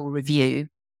critical review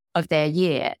of their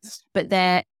year. But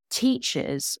their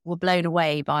teachers were blown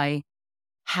away by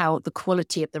how the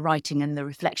quality of the writing and the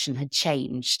reflection had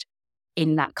changed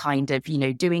in that kind of,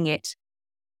 doing it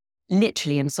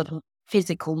literally in sort of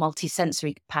physical,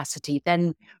 multisensory capacity,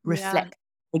 then reflect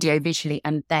audio visually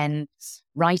and then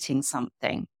writing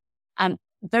something.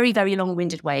 Very, very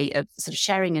long-winded way of sort of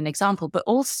sharing an example, but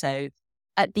also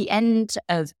at the end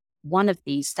of one of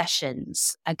these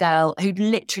sessions, a girl who'd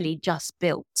literally just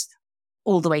built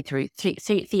all the way through 3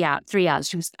 hours.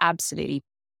 She was absolutely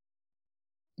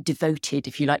devoted,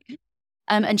 if you like.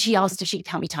 And she asked if she could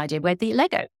help me tidy away the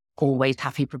Lego. Always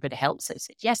happy for a bit of help, so I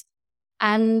said yes.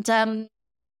 And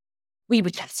we were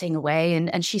chatting away,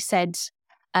 and she said,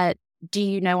 do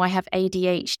you know I have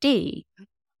ADHD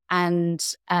and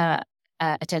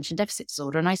attention deficit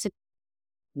disorder? And I said,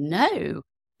 no,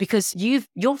 because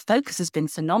your focus has been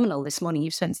phenomenal this morning.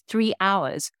 You've spent 3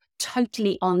 hours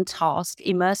totally on task,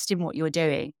 immersed in what you're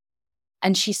doing.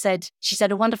 And she said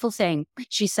a wonderful thing.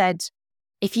 She said,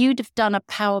 if you'd have done a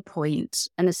PowerPoint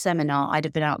and a seminar, I'd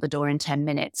have been out the door in 10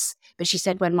 minutes. But she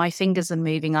said, when my fingers are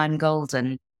moving, I'm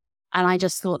golden. And I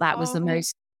just thought that was the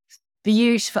most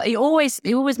beautiful. It always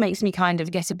makes me kind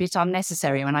of get a bit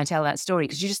unnecessary when I tell that story,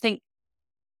 because you just think,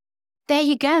 there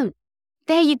you go.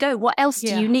 There you go. What else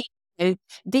do you need?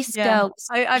 This girl,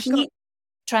 I've got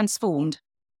transformed.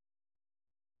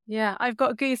 Yeah, I've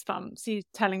got goosebumps you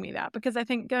telling me that, because I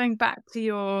think going back to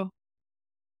your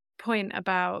point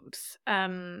about,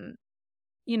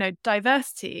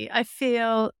 diversity, I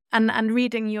feel, and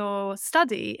reading your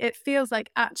study, it feels like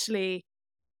actually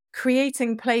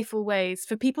creating playful ways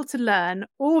for people to learn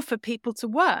or for people to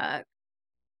work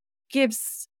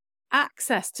gives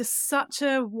access to such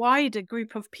a wider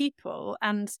group of people,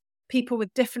 and people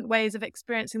with different ways of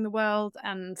experiencing the world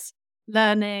and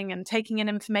learning and taking in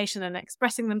information and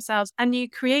expressing themselves. And you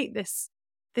create this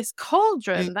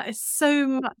cauldron that is so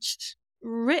much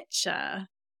richer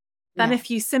than if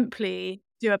you simply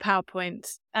do a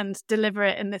PowerPoint and deliver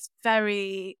it in this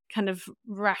very kind of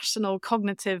rational,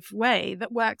 cognitive way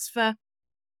that works for,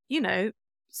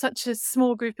 such a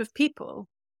small group of people.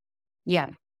 Yeah.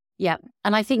 Yeah.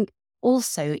 And I think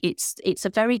also it's a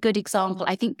very good example.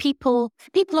 I think people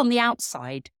on the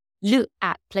outside look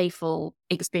at playful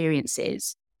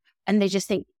experiences and they just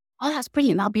think, oh, that's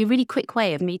brilliant. That'll be a really quick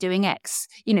way of me doing X.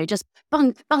 Just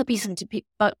bung a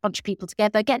bunch of people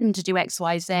together, get them to do X,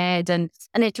 Y, Z, and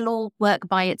it'll all work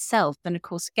by itself. And of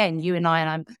course, again, you and I, and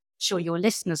I'm sure your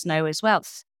listeners know as well,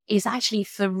 is actually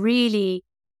for really,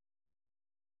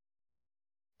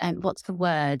 what's the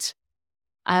word?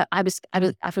 I was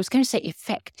going to say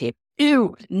effective.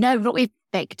 Ew, no, not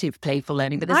effective playful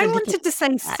learning. But I wanted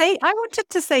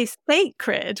to say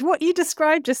sacred. What you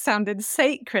described just sounded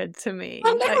sacred to me.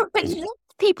 Well, no, but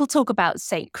people talk about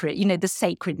sacred, the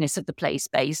sacredness of the play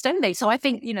space, don't they? So I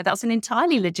think, that's an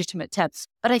entirely legitimate term.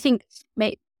 But I think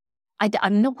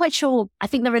I'm not quite sure. I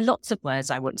think there are lots of words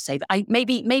I want to say. But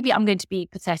maybe I'm going to be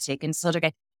pathetic and sort of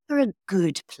go, for a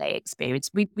good play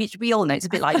experience, which we all know it's a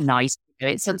bit like nice.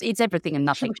 It's everything and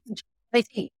nothing. I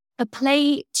think a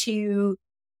play to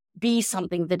be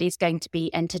something that is going to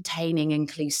be entertaining,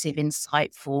 inclusive,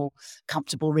 insightful,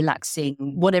 comfortable, relaxing,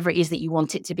 whatever it is that you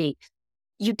want it to be.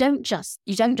 You don't just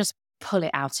pull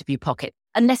it out of your pocket,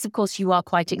 unless, of course, you are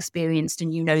quite experienced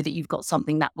and you know that you've got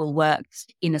something that will work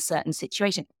in a certain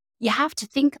situation. You have to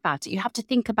think about it. You have to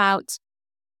think about,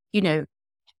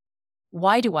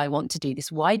 why do I want to do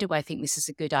this? Why do I think this is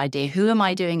a good idea? Who am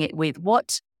I doing it with?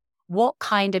 What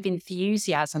kind of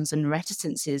enthusiasms and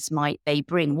reticences might they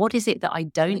bring? What is it that I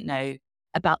don't know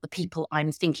about the people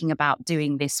I'm thinking about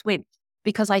doing this with?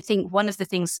 Because I think one of the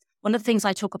things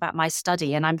I talk about my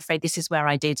study, and I'm afraid this is where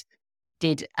I did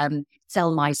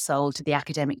sell my soul to the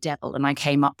academic devil, and I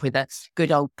came up with a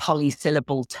good old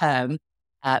polysyllable term,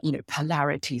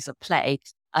 polarities of play.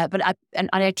 But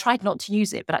I tried not to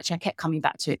use it, but actually I kept coming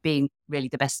back to it being really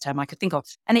the best term I could think of.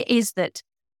 And it is that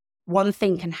one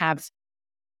thing can have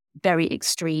very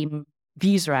extreme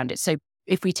views around it. So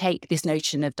if we take this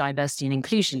notion of diversity and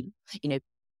inclusion,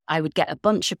 I would get a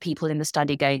bunch of people in the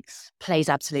study going, play's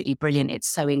absolutely brilliant. It's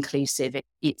so inclusive.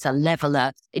 It's a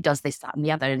leveler. It does this, that, and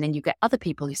the other. And then you get other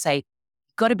people who say,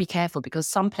 got to be careful, because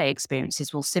some play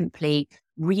experiences will simply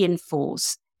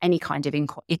reinforce any kind of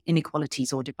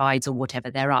inequalities or divides or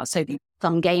whatever there are. So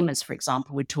some gamers, for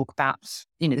example, would talk about,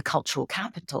 the cultural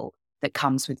capital that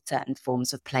comes with certain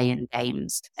forms of play and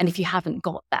games. And if you haven't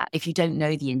got that, if you don't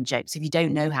know the in-jokes, if you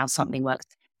don't know how something works,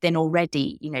 then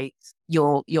already,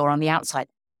 you're on the outside.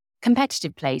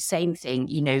 Competitive play, same thing.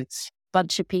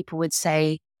 Bunch of people would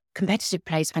say, competitive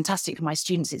play is fantastic for my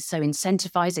students. It's so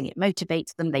incentivizing. It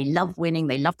motivates them. They love winning.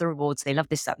 They love the rewards. They love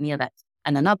this, that, and the other.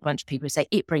 And another bunch of people would say,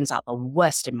 it brings out the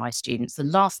worst in my students. The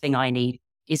last thing I need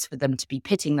is for them to be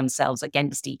pitting themselves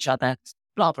against each other,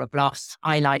 blah, blah, blah.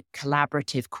 I like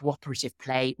collaborative, cooperative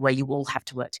play where you all have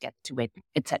to work together to win,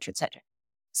 et cetera, et cetera.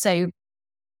 So,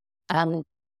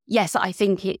 yes, I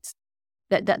think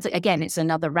that's again, it's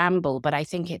another ramble, but I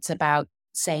think it's about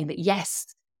saying that,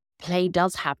 yes, play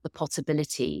does have the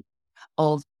possibility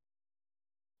of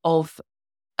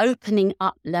opening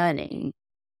up learning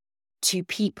to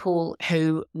people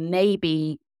who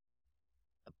maybe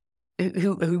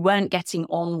who weren't getting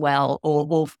on well,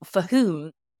 or for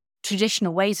whom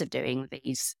traditional ways of doing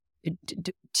these,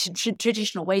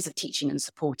 traditional ways of teaching and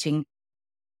supporting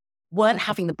weren't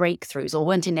having the breakthroughs, or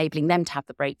weren't enabling them to have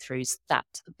the breakthroughs that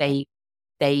they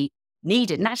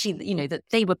needed. And actually, that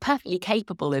they were perfectly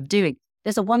capable of doing.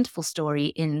 There's a wonderful story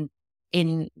in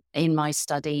my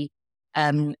study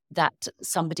that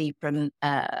somebody from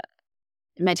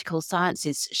medical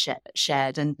sciences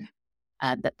shared, and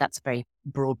that's a very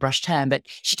broad brush term, but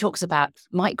she talks about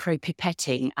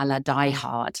micropipetting a la Die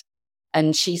Hard.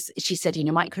 And she said,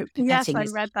 micropipetting. Yes, I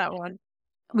read that one.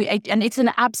 And it's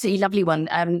an absolutely lovely one.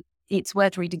 It's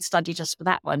worth reading the study just for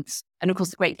that one. And of course,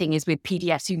 the great thing is with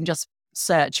PDFs, you can just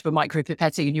search for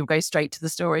micropipetting and you'll go straight to the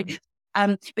story.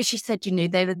 But she said,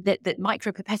 that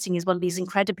micropipetting is one of these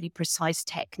incredibly precise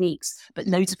techniques, but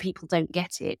loads of people don't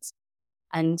get it.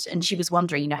 And she was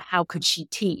wondering, how could she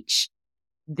teach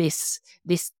the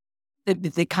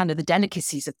kind of the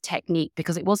delicacies of technique,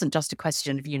 because it wasn't just a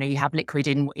question of, you have liquid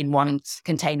in one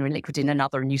container and liquid in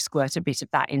another, and you squirt a bit of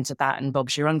that into that and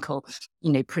Bob's your uncle.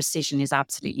 Precision is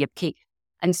absolutely a key.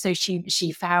 And so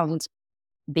she found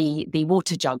the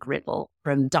water jug riddle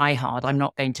from Die Hard. I'm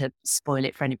not going to spoil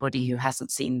it for anybody who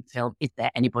hasn't seen the film. Is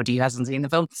there anybody who hasn't seen the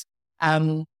film?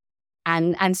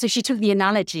 And so she took the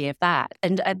analogy of that.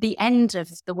 And at the end of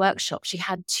the workshop, she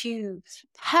had two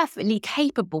perfectly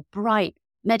capable, bright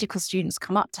medical students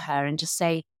come up to her and just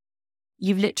say,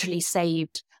 "You've literally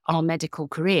saved our medical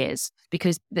careers,"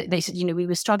 because they said, we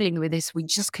were struggling with this. We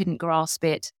just couldn't grasp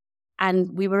it.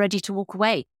 And we were ready to walk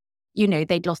away.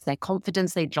 They'd lost their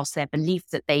confidence. They'd lost their belief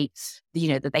that they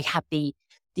had the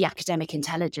academic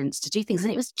intelligence to do things.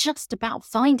 And it was just about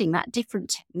finding that different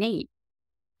technique.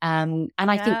 And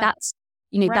I think that's,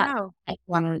 wow. that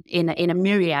one in a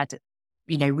myriad,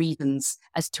 reasons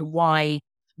as to why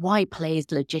play is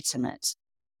legitimate,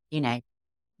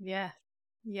 Yeah.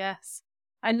 Yes.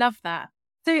 I love that.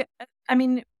 So,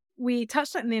 we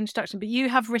touched on it in the introduction, but you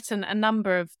have written a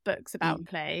number of books about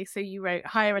play. So you wrote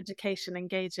Higher Education,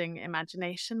 Engaging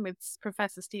Imagination with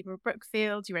Professor Stephen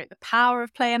Brookfield. You wrote The Power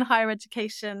of Play in Higher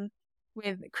Education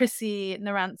with Chrissy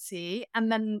Naranci.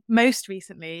 And then most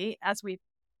recently, as we've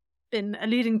been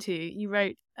alluding to, you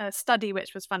wrote a study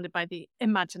which was funded by the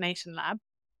Imagination Lab.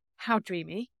 How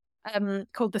dreamy.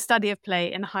 Called The Study of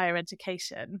Play in Higher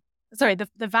Education. Sorry,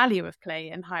 the Value of Play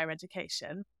in Higher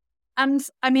Education. And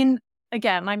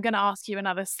again, I'm going to ask you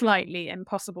another slightly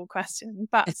impossible question,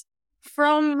 but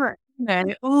from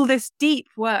all this deep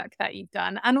work that you've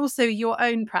done, and also your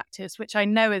own practice, which I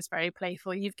know is very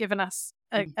playful, you've given us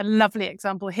a lovely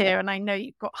example here, and I know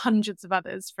you've got hundreds of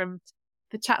others from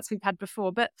the chats we've had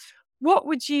before. But what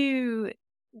do you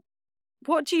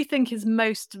think is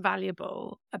most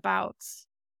valuable about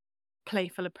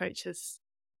playful approaches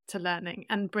to learning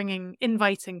and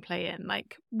inviting play in?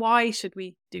 Like, why should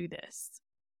we do this?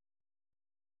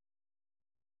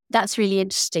 That's really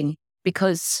interesting,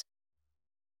 because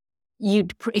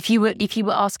if you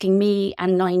were asking me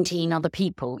and 19 other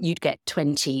people, you'd get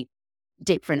 20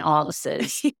 different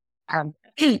answers.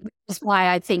 That's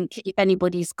why I think if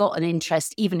anybody's got an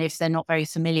interest, even if they're not very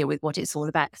familiar with what it's all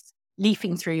about,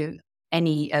 leafing through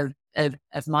any of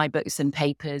my books and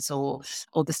papers, or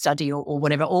the study, or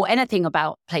whatever, or anything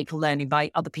about playful learning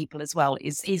by other people as well,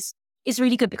 is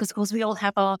really good, because of course we all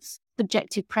have our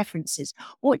subjective preferences.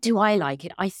 What do I like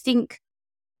it? I think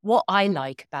what I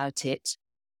like about it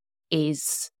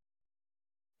is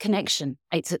connection.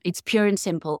 It's pure and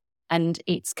simple, and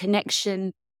it's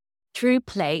connection through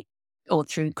play, or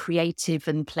through creative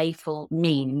and playful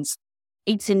means.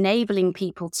 It's enabling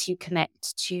people to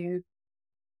connect to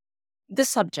the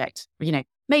subject.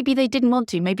 Maybe they didn't want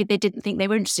to, maybe they didn't think they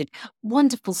were interested.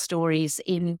 Wonderful stories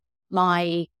in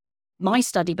my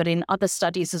study, but in other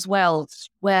studies as well,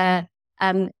 where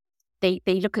they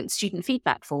look at student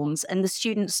feedback forms, and the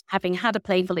students, having had a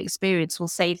playful experience, will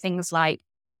say things like,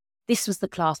 "This was the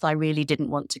class I really didn't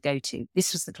want to go to.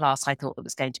 This was the class I thought that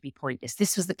was going to be pointless.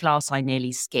 This was the class I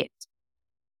nearly skipped.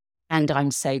 And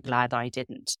I'm so glad I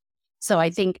didn't." So I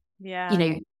think,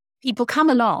 people come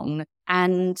along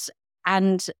and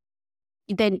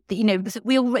then,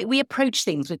 we approach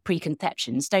things with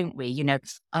preconceptions, don't we?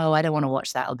 "Oh, I don't want to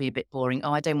watch that. It'll be a bit boring.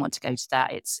 Oh, I don't want to go to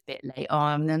that. It's a bit late. Oh,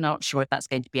 I'm not sure if that's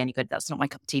going to be any good. That's not my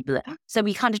cup of tea." So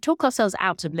we kind of talk ourselves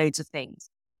out of loads of things.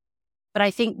 But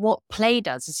I think what play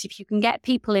does is, if you can get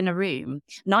people in a room,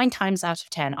 9 times out of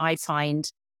 10, I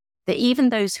find that even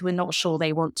those who are not sure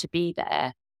they want to be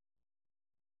there,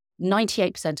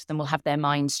 98% of them will have their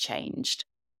minds changed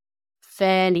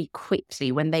fairly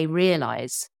quickly when they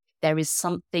realize there is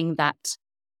something that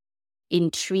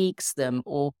intrigues them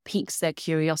or piques their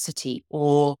curiosity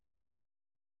or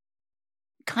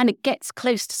kind of gets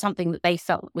close to something that they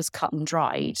felt was cut and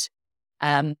dried.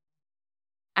 And,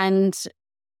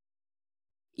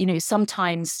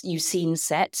 sometimes you scene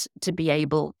set to be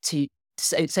able to,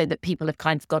 so that people have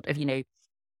kind of got,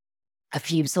 a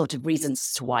few sort of reasons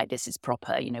as to why this is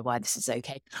proper, why this is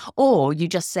okay. Or you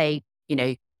just say,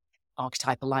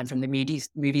 archetypal line from the movies,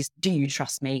 do you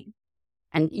trust me?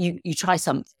 And you try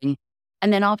something.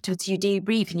 And then afterwards you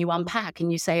debrief and you unpack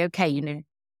and you say, okay,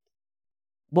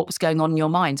 what was going on in your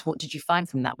minds? What did you find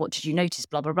from that? What did you notice?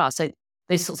 Blah, blah, blah. So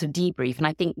those sorts of debrief. And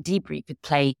I think debrief with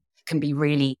play can be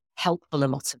really helpful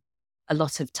a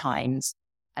lot of times.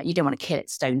 You don't want to kill it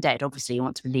stone dead. Obviously, you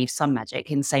want to leave some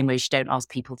magic in the same way as you don't ask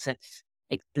people to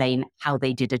explain how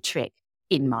they did a trick,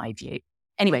 in my view.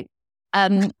 Anyway,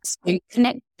 so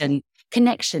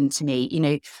connection to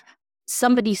me,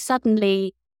 somebody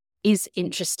suddenly is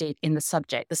interested in the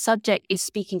subject. The subject is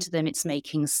speaking to them. It's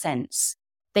making sense.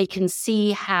 They can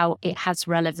see how it has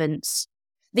relevance.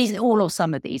 These all or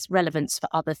some of these relevance for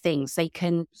other things. They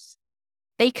can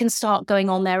start going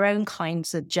on their own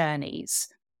kinds of journeys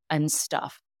and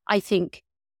stuff. I think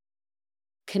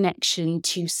connection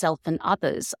to self and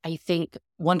others. I think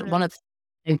one of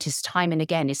the noticed time and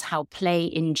again is how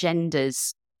play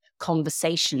engenders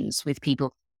conversations with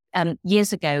people.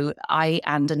 Years ago, I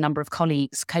and a number of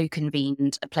colleagues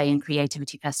co-convened a play and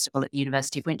creativity festival at the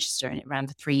University of Winchester, and it ran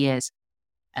for 3 years.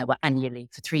 Annually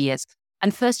for 3 years.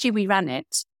 And first year we ran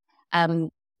it,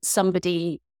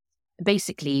 somebody,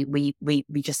 basically we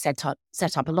just set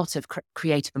up a lot of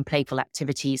creative and playful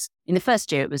activities. In the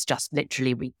first year, it was just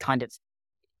literally, we kind of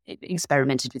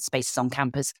experimented with spaces on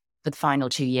campus. For the final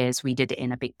 2 years, we did it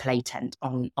in a big play tent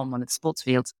on one of the sports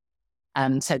fields.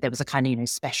 So there was a kind of,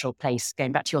 special place,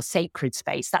 going back to your sacred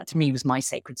space. That to me was my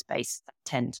sacred space, that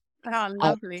tent. Oh,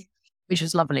 lovely. Which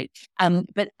was lovely.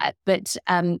 But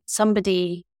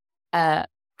somebody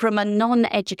from a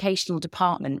non-educational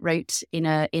department wrote in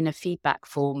a feedback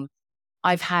form,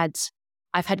 I've had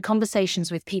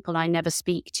conversations with people I never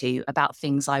speak to about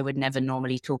things I would never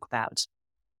normally talk about.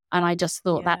 And I just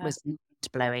thought that was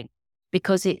mind-blowing,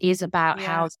 because it is about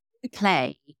how to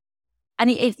play.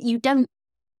 And if you don't,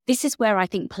 this is where I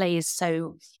think play is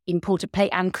so important, play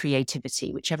and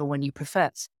creativity, whichever one you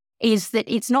prefer, is that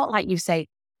it's not like you say,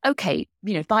 okay,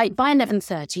 by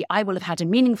 11:30, I will have had a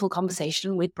meaningful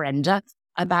conversation with Brenda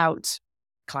about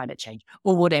climate change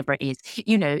or whatever it is.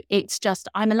 It's just,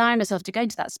 I'm allowing myself to go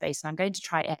into that space and I'm going to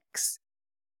try X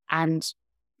and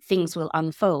things will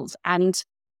unfold. And,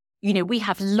 we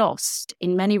have lost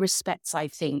in many respects, I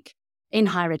think, in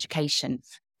higher education,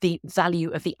 the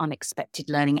value of the unexpected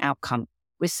learning outcome.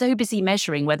 We're so busy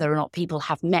measuring whether or not people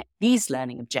have met these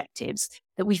learning objectives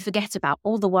that we forget about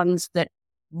all the ones that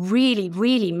really,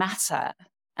 really matter,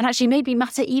 and actually maybe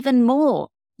matter even more,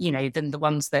 than the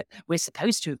ones that we're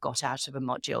supposed to have got out of a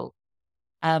module.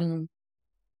 And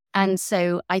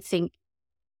so I think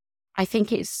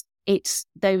it's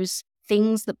those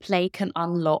things that play can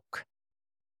unlock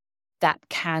that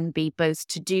can be both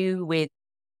to do with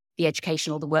the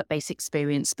educational, the work-based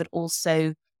experience, but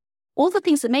also all the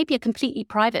things that maybe are completely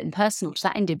private and personal to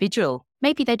that individual.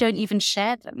 Maybe they don't even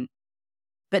share them,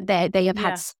 but they have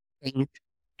had something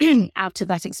out of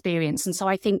that experience. And so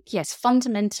I think, yes,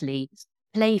 fundamentally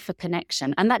play for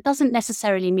connection. And that doesn't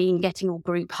necessarily mean getting all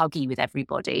group huggy with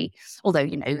everybody, although,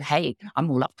 hey, I'm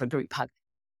all up for a group hug.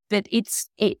 But it's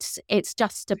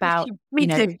just about,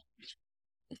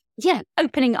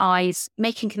 opening eyes,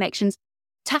 making connections,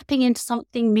 tapping into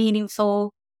something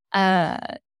meaningful.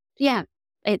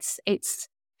 It's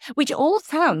which all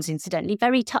sounds, incidentally,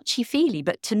 very touchy-feely.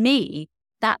 But to me,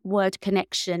 that word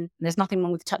connection, there's nothing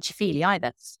wrong with touchy-feely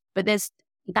either, but there's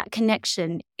that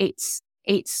connection. It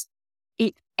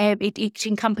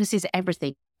encompasses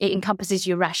everything. It encompasses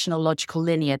your rational, logical,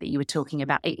 linear that you were talking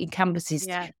about. It encompasses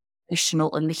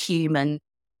emotional and the human.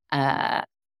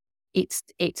 It's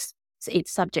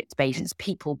subject-based, it's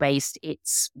people-based,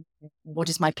 it's what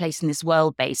is my place in this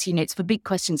world-based. It's for big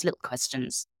questions, little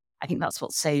questions. I think that's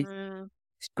what's so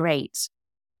great.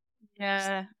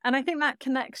 Yeah. And I think that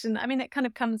connection, it kind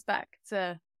of comes back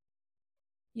to,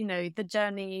 the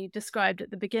journey described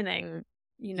at the beginning,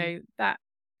 that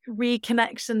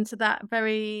reconnection to that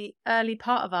very early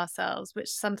part of ourselves, which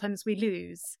sometimes we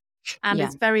lose. And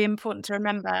it's very important to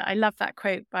remember. I love that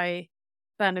quote by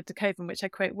Bernard de Koven, which I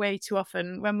quote way too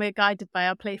often. When we're guided by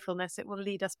our playfulness, it will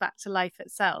lead us back to life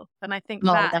itself. And I think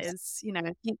that is,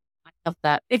 I love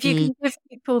that. If you can give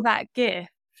people that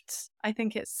gift, I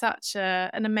think it's such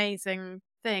an amazing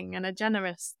thing and a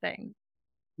generous thing.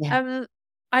 Yeah.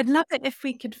 I'd love it if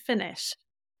we could finish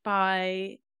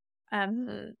by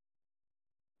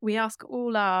we ask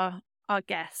all our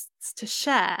guests to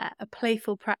share a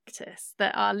playful practice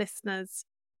that our listeners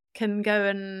can go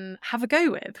and have a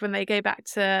go with when they go back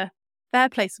to their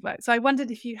place of work. So I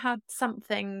wondered if you had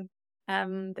something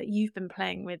that you've been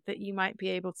playing with that you might be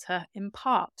able to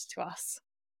impart to us.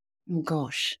 Oh,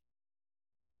 gosh.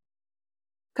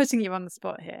 Putting you on the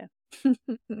spot here.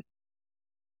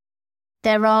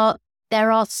 There are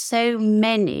so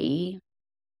many.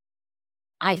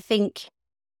 I think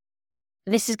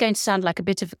this is going to sound like a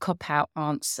bit of a cop-out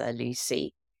answer,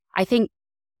 Lucy. I think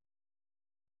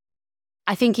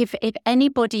if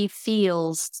anybody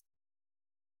feels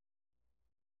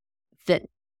that,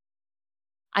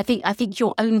 I think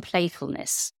your own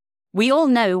playfulness, we all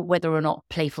know whether or not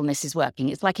playfulness is working.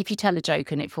 It's like if you tell a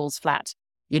joke and it falls flat,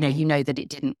 you know that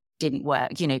it didn't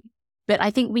work, But I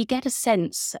think we get a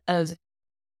sense of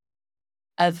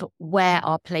where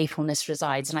our playfulness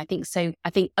resides. And I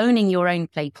think owning your own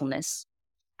playfulness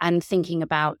and thinking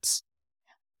about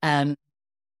how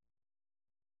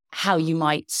you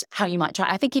might try.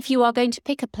 I think if you are going to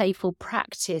pick a playful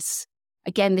practice,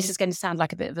 again, this is going to sound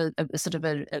like a bit of a sort of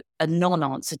a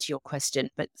non-answer to your question,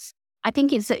 but I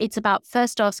think it's about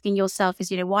first asking yourself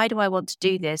is, why do I want to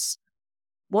do this?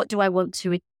 What do I want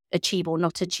to achieve or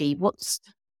not achieve? What's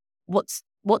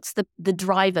the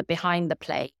driver behind the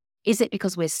play? Is it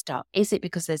because we're stuck? Is it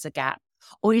because there's a gap?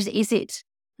 Or is it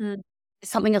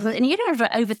something else? And you don't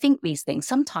have to overthink these things.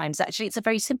 Sometimes actually it's a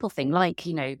very simple thing, like,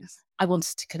 I want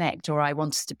us to connect, or I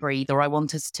want us to breathe, or I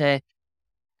want us to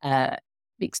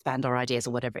expand our ideas,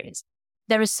 or whatever it is.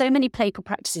 There are so many playful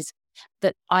practices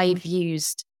that I've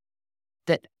used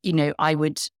that, I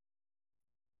would,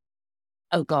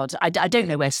 oh God, I don't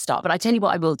know where to start, but I tell you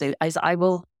what I will do is I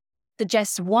will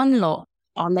suggest one lot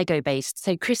on Lego based.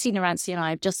 So Chrissy Naranci and I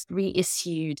have just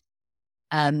reissued,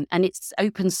 and it's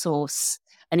open source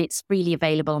and it's freely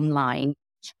available online.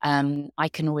 I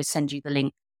can always send you the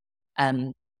link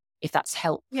if that's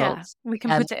helpful. Yeah, we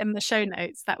can put it in the show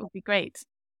notes. That would be great.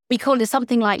 We call it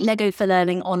something like Lego for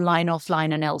Learning Online,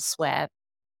 Offline and Elsewhere.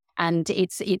 And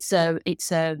it's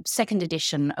a second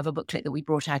edition of a booklet that we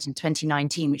brought out in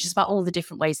 2019, which is about all the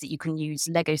different ways that you can use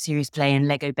Lego Serious Play and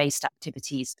Lego based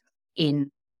activities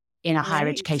in a higher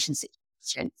education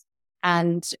situation.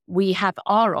 And we have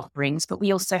our offerings, but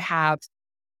we also have,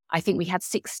 I think we had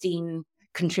 16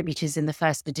 contributors in the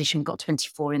first edition, got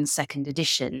 24 in the second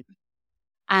edition.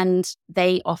 And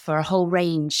they offer a whole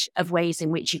range of ways in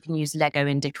which you can use Lego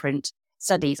in different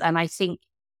studies. And I think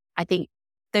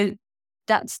though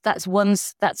that's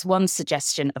one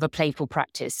suggestion of a playful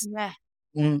practice. Yeah.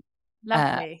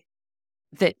 Lovely.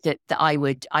 That I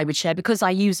would share, because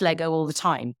I use Lego all the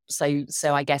time.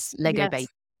 So I guess Lego based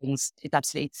things is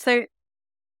absolutely. So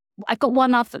I've got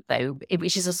one other though,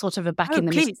 which is a sort of a back in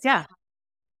the please, yeah.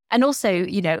 And also,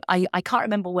 I can't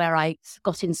remember where I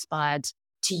got inspired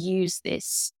to use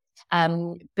this,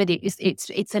 but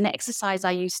it's an exercise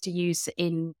I used to use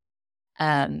in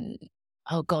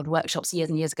workshops years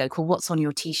and years ago, called "What's on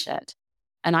Your T-shirt?"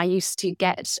 And I used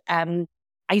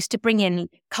to bring in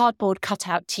cardboard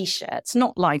cutout T-shirts,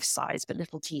 not life size, but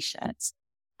little T-shirts.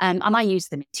 And I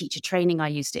used them in teacher training. I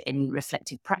used it in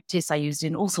reflective practice. I used it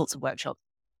in all sorts of workshops.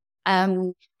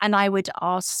 And I would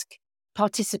ask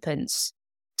participants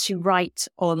to write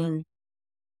on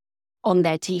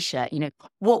their T-shirt,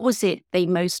 what was it they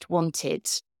most wanted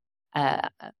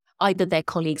either their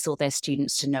colleagues or their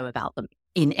students to know about them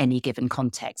in any given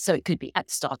context. So it could be at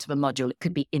the start of a module. It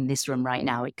could be in this room right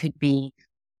now. It could be,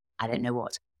 I don't know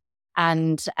what.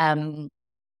 And,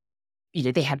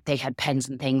 they had pens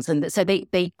and things. And so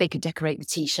they could decorate the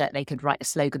T-shirt. They could write a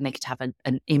slogan. They could have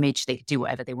an image. They could do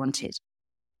whatever they wanted.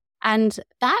 And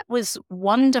that was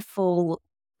wonderful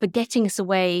for getting us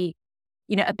away,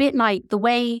 a bit like the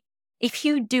way, if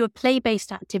you do a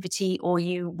play-based activity, or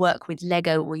you work with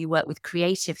Lego, or you work with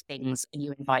creative things, and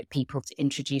you invite people to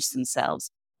introduce themselves,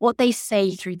 what they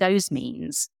say through those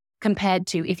means, compared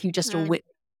to if you just all whip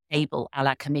the table a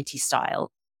la committee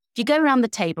style. If you go around the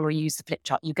table or use the flip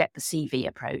chart, you get the CV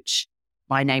approach.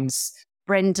 My name's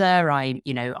Brenda.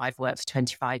 I've worked for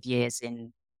 25 years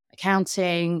in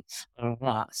accounting, blah,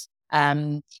 blah,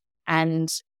 blah.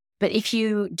 But if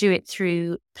you do it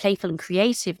through playful and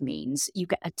creative means, you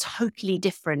get a totally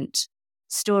different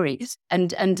story.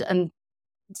 And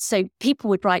so people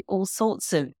would write all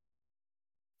sorts of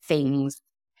things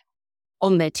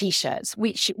on their T-shirts,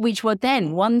 which were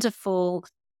then wonderful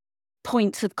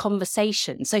points of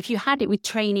conversation. So if you had it with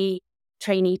trainee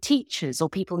teachers or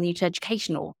people new to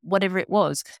education or whatever it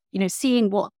was,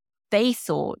 seeing what they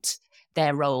thought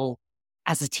their role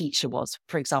as a teacher was,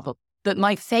 for example. But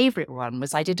my favourite one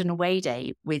was I did an away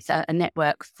day with a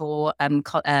network for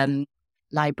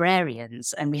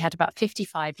librarians, and we had about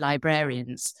 55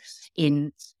 librarians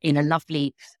in a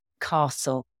lovely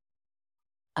castle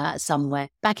somewhere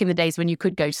back in the days when you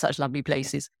could go to such lovely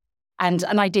places. And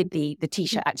I did the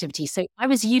T-shirt activity. So I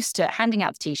was used to handing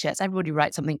out the T-shirts. Everybody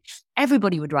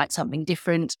would write something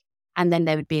different. And then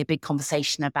there would be a big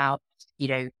conversation about,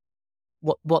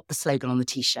 what the slogan on the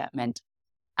T-shirt meant.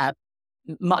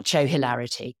 Macho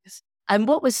hilarity. And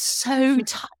what was so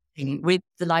touching with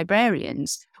the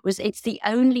librarians was it's the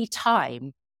only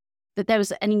time that there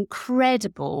was an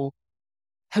incredible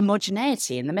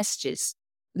homogeneity in the messages.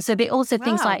 And so they also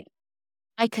things like,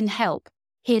 I can help,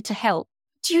 here to help.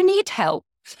 Do you need help?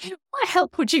 What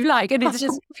help would you like? And it's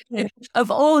just of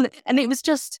all, and it was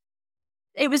just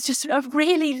a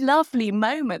really lovely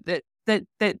moment that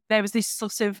there was this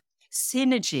sort of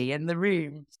synergy in the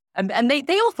room. And they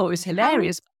all thought it was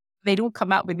hilarious. They'd all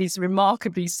come out with these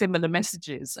remarkably similar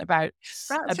messages about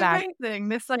amazing.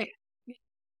 This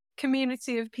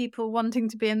community of people wanting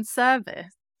to be in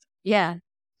service. Yeah,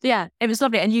 it was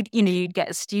lovely. And you'd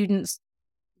get students,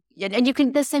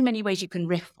 and there's so many ways you can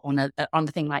riff on a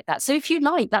thing like that. So if you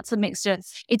like, that's a mixture.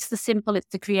 It's the simple, it's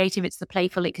the creative, it's the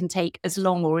playful. It can take as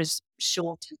long or as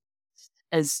short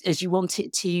as you want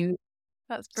it to.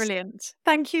 That's brilliant.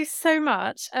 Thank you so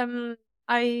much.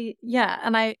 I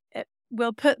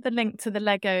will put the link to the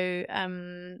Lego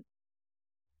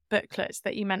booklets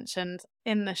that you mentioned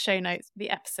in the show notes for the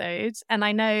episode. And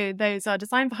I know those are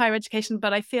designed for higher education,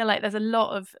 but I feel like there's a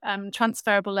lot of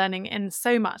transferable learning in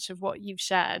so much of what you've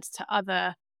shared to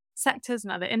other sectors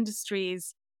and other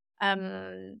industries.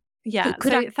 So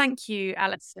thank you,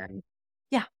 Alison.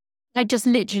 Yeah. I just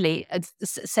literally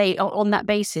say on that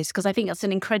basis, because I think that's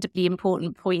an incredibly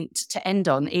important point to end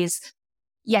on, is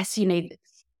yes,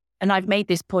 and I've made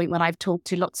this point when I've talked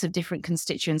to lots of different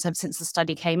constituents since the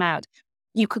study came out.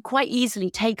 You could quite easily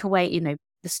take away,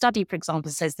 the study, for example,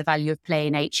 says the value of play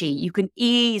in HE. You can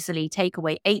easily take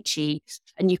away HE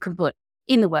and you can put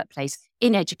in the workplace,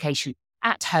 in education,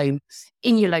 at home,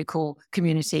 in your local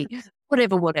community,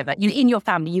 whatever, in your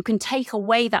family. You can take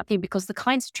away that thing because the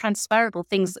kinds of transferable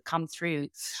things that come through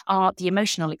are the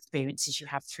emotional experiences you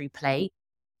have through play,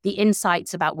 the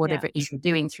insights about whatever it is you're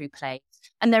doing through play.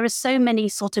 And there are so many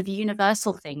sort of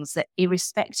universal things that,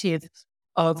 irrespective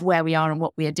of where we are and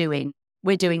what we are doing,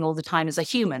 we're doing all the time as a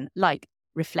human, like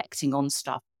reflecting on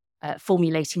stuff,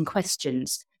 formulating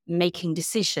questions, making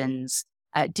decisions,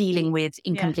 dealing with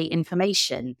incomplete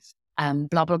information,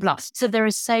 blah, blah, blah. So there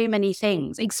are so many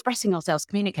things, expressing ourselves,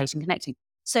 communicating, connecting,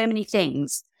 so many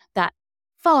things that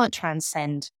far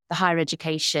transcend the higher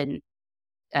education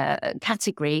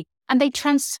category, and they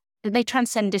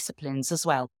transcend disciplines as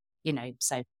well,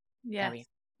 so. Yes.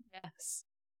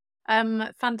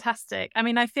 Fantastic. I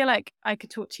mean, I feel like I could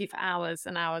talk to you for hours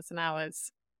and hours and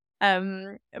hours.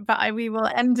 But we will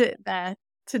end it there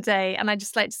today. And I'd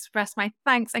just like to express my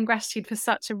thanks and gratitude for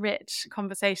such a rich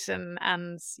conversation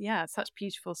and such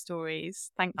beautiful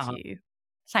stories. Thank you.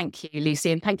 Thank you,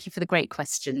 Lucy. And thank you for the great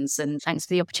questions. And thanks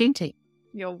for the opportunity.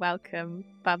 You're welcome.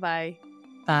 Bye-bye.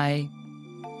 Bye.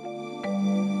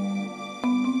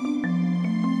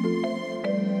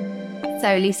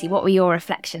 So, Lucy, what were your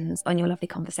reflections on your lovely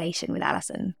conversation with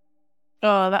Alison?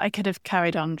 Oh, that I could have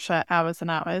carried on for hours and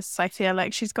hours. I feel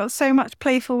like she's got so much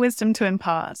playful wisdom to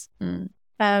impart.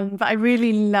 But I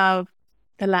really love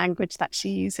the language that she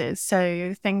uses.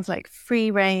 So things like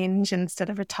free range instead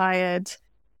of retired,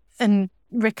 and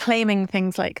reclaiming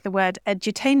things like the word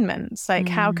edutainment. Like,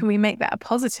 how can we make that a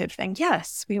positive thing?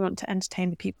 Yes, we want to entertain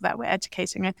the people that we're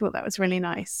educating. I thought that was really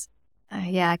nice.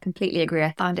 Yeah, I completely agree.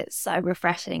 I found it so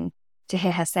refreshing to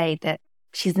hear her say that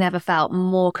she's never felt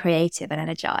more creative and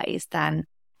energized than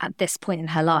at this point in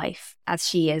her life, as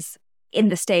she is in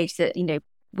the stage that,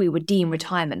 we would deem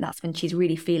retirement. That's when she's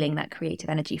really feeling that creative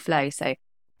energy flow. So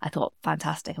I thought,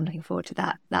 fantastic. I'm looking forward to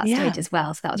that stage as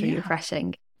well. So that was really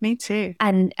refreshing. Me too.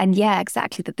 And yeah,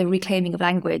 exactly. That the reclaiming of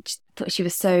language, I thought she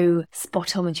was so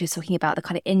spot on when she was talking about the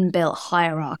kind of inbuilt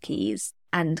hierarchies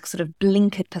and sort of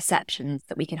blinkered perceptions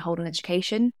that we can hold on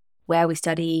education, where we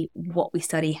study, what we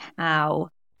study, how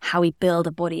we build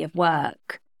a body of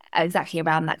work, exactly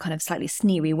around that kind of slightly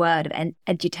sneery word of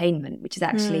edutainment, which is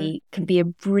actually can be a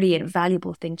brilliant,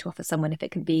 valuable thing to offer someone if it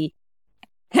can be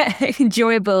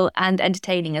enjoyable and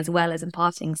entertaining as well as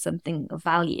imparting something of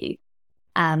value.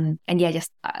 And yeah,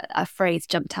 just a phrase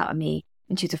jumped out at me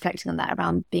when she was reflecting on that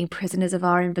around being prisoners of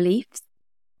our own beliefs,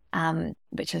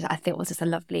 which I think was just a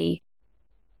lovely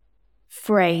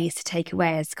phrase to take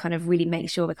away, as kind of really make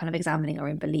sure we're kind of examining our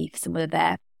own beliefs and whether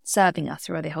they're serving us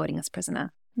or are they holding us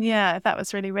prisoner. Yeah, that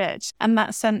was really rich. And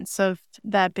that sense of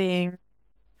there being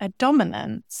a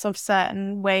dominance of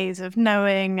certain ways of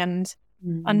knowing and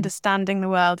understanding the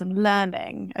world and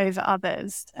learning over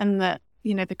others, and that,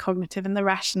 the cognitive and the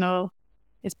rational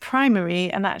is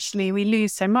primary, and actually we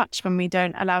lose so much when we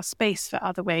don't allow space for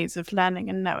other ways of learning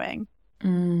and knowing.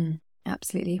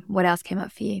 Absolutely. What else came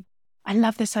up for you? I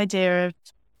love this idea of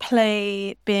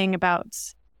play being about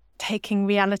taking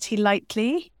reality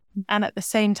lightly and at the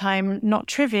same time not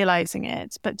trivializing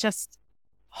it, but just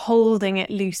holding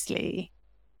it loosely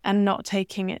and not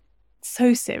taking it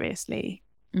so seriously.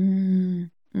 I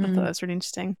thought that was really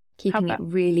interesting. Keeping it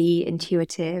really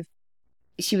intuitive.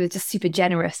 She was just super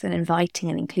generous and inviting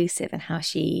and inclusive in how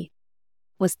she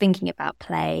was thinking about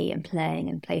play and playing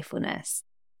and playfulness.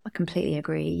 I completely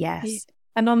agree, yes.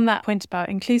 And on that point about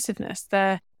inclusiveness,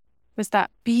 there was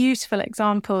that beautiful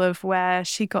example of where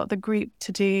she got the group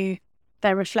to do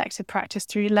their reflective practice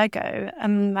through Lego.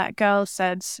 And that girl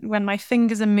said, when my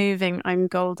fingers are moving, I'm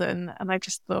golden. And I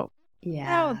just thought,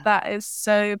 wow, that is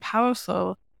so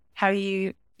powerful. How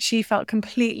she felt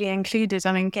completely included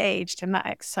and engaged in that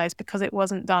exercise because it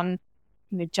wasn't done,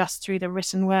 just through the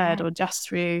written word or just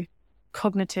through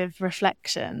cognitive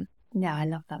reflection. Yeah, I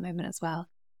love that moment as well.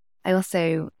 I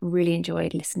also really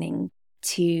enjoyed listening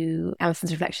to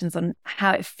Alison's reflections on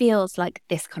how it feels like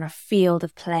this kind of field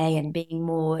of play and being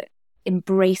more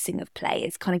embracing of play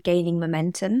is kind of gaining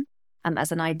momentum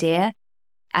as an idea.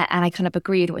 And I kind of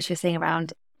agreed with what she was saying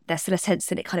around there's sort of sense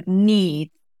that it kind of needs,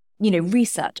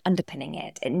 research underpinning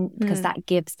it, and because that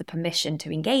gives the permission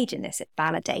to engage in this. It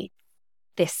validates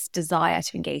this desire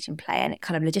to engage in play and it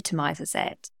kind of legitimizes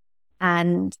it.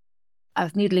 And I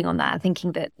was noodling on that and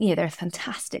thinking that, there's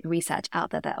fantastic research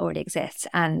out there that already exists.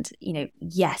 And,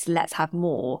 yes, let's have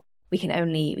more. We can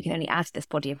only add to this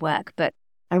body of work. But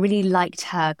I really liked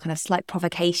her kind of slight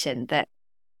provocation that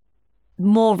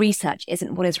more research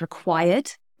isn't what is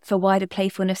required for wider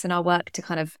playfulness in our work to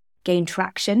kind of gain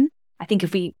traction. I think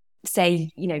if we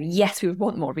say, yes, we would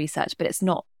want more research, but it's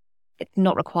not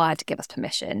required to give us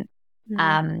permission.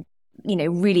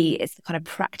 Really it's the kind of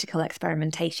practical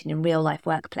experimentation in real life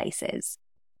workplaces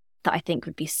that I think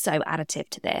would be so additive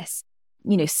to this.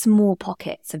 Small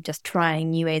pockets of just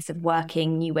trying new ways of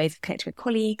working, new ways of connecting with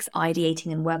colleagues,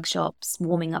 ideating in workshops,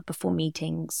 warming up before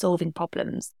meetings, solving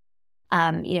problems.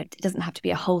 It doesn't have to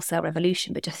be a wholesale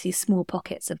revolution, but just these small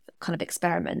pockets of kind of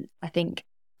experiment. I think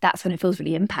that's when it feels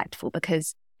really impactful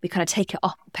because we kind of take it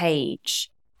off the page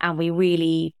and we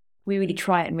really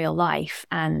try it in real life.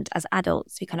 And as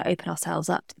adults, we kind of open ourselves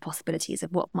up to the possibilities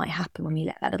of what might happen when we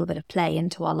let that little bit of play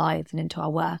into our lives and into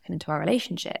our work and into our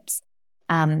relationships.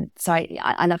 So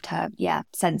I loved her,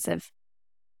 sense of,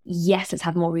 yes, let's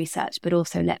have more research, but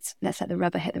also let's let the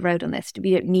rubber hit the road on this.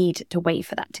 We don't need to wait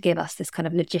for that to give us this kind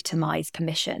of legitimized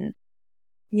permission.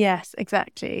 Yes,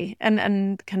 exactly.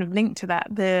 And kind of linked to that,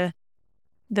 the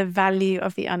value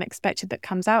of the unexpected that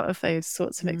comes out of those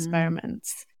sorts of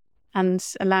experiments. And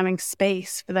allowing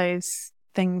space for those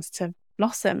things to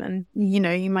blossom. And,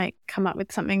 you might come up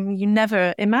with something you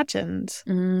never imagined.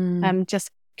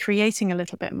 Just creating a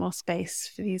little bit more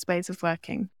space for these ways of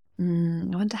working. I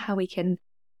wonder how we can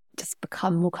just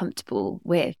become more comfortable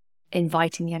with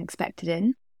inviting the unexpected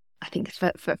in. I think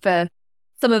for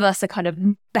some of us are kind of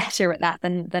better at that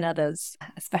than others,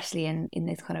 especially in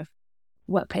these kind of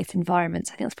workplace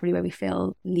environments. I think that's probably where we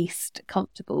feel least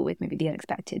comfortable with maybe the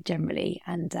unexpected generally.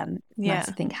 And nice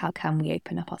to think, how can we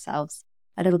open up ourselves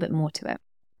a little bit more to it?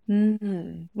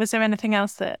 Was there anything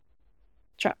else that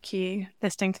struck you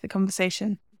listening to the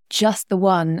conversation? Just the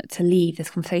one to leave this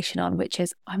conversation on, which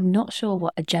is, I'm not sure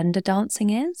what agenda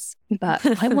dancing is, but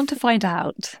I want to find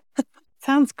out.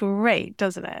 Sounds great,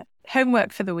 doesn't it?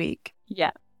 Homework for the week.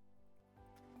 Yeah.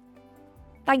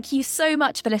 Thank you so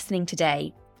much for listening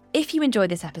today. If you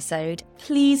enjoyed this episode,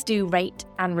 please do rate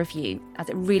and review, as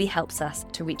it really helps us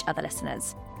to reach other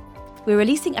listeners. We're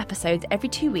releasing episodes every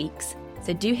 2 weeks,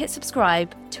 so do hit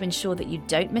subscribe to ensure that you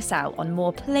don't miss out on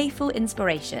more playful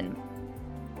inspiration.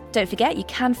 Don't forget, you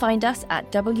can find us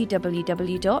at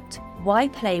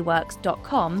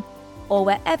www.whyplayworks.com or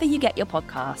wherever you get your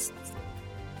podcasts.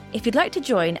 If you'd like to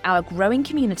join our growing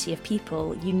community of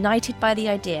people united by the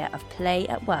idea of play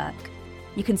at work,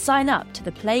 you can sign up to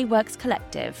the Playworks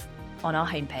Collective on our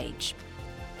homepage.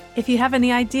 If you have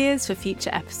any ideas for future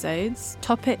episodes,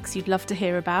 topics you'd love to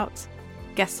hear about,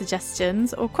 guest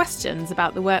suggestions, or questions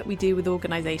about the work we do with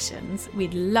organisations,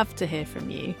 we'd love to hear from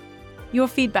you. Your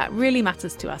feedback really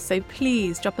matters to us, so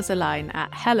please drop us a line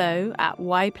at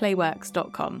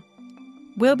hello@whyplayworks.com.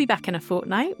 We'll be back in a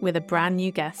fortnight with a brand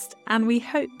new guest, and we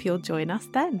hope you'll join us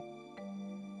then.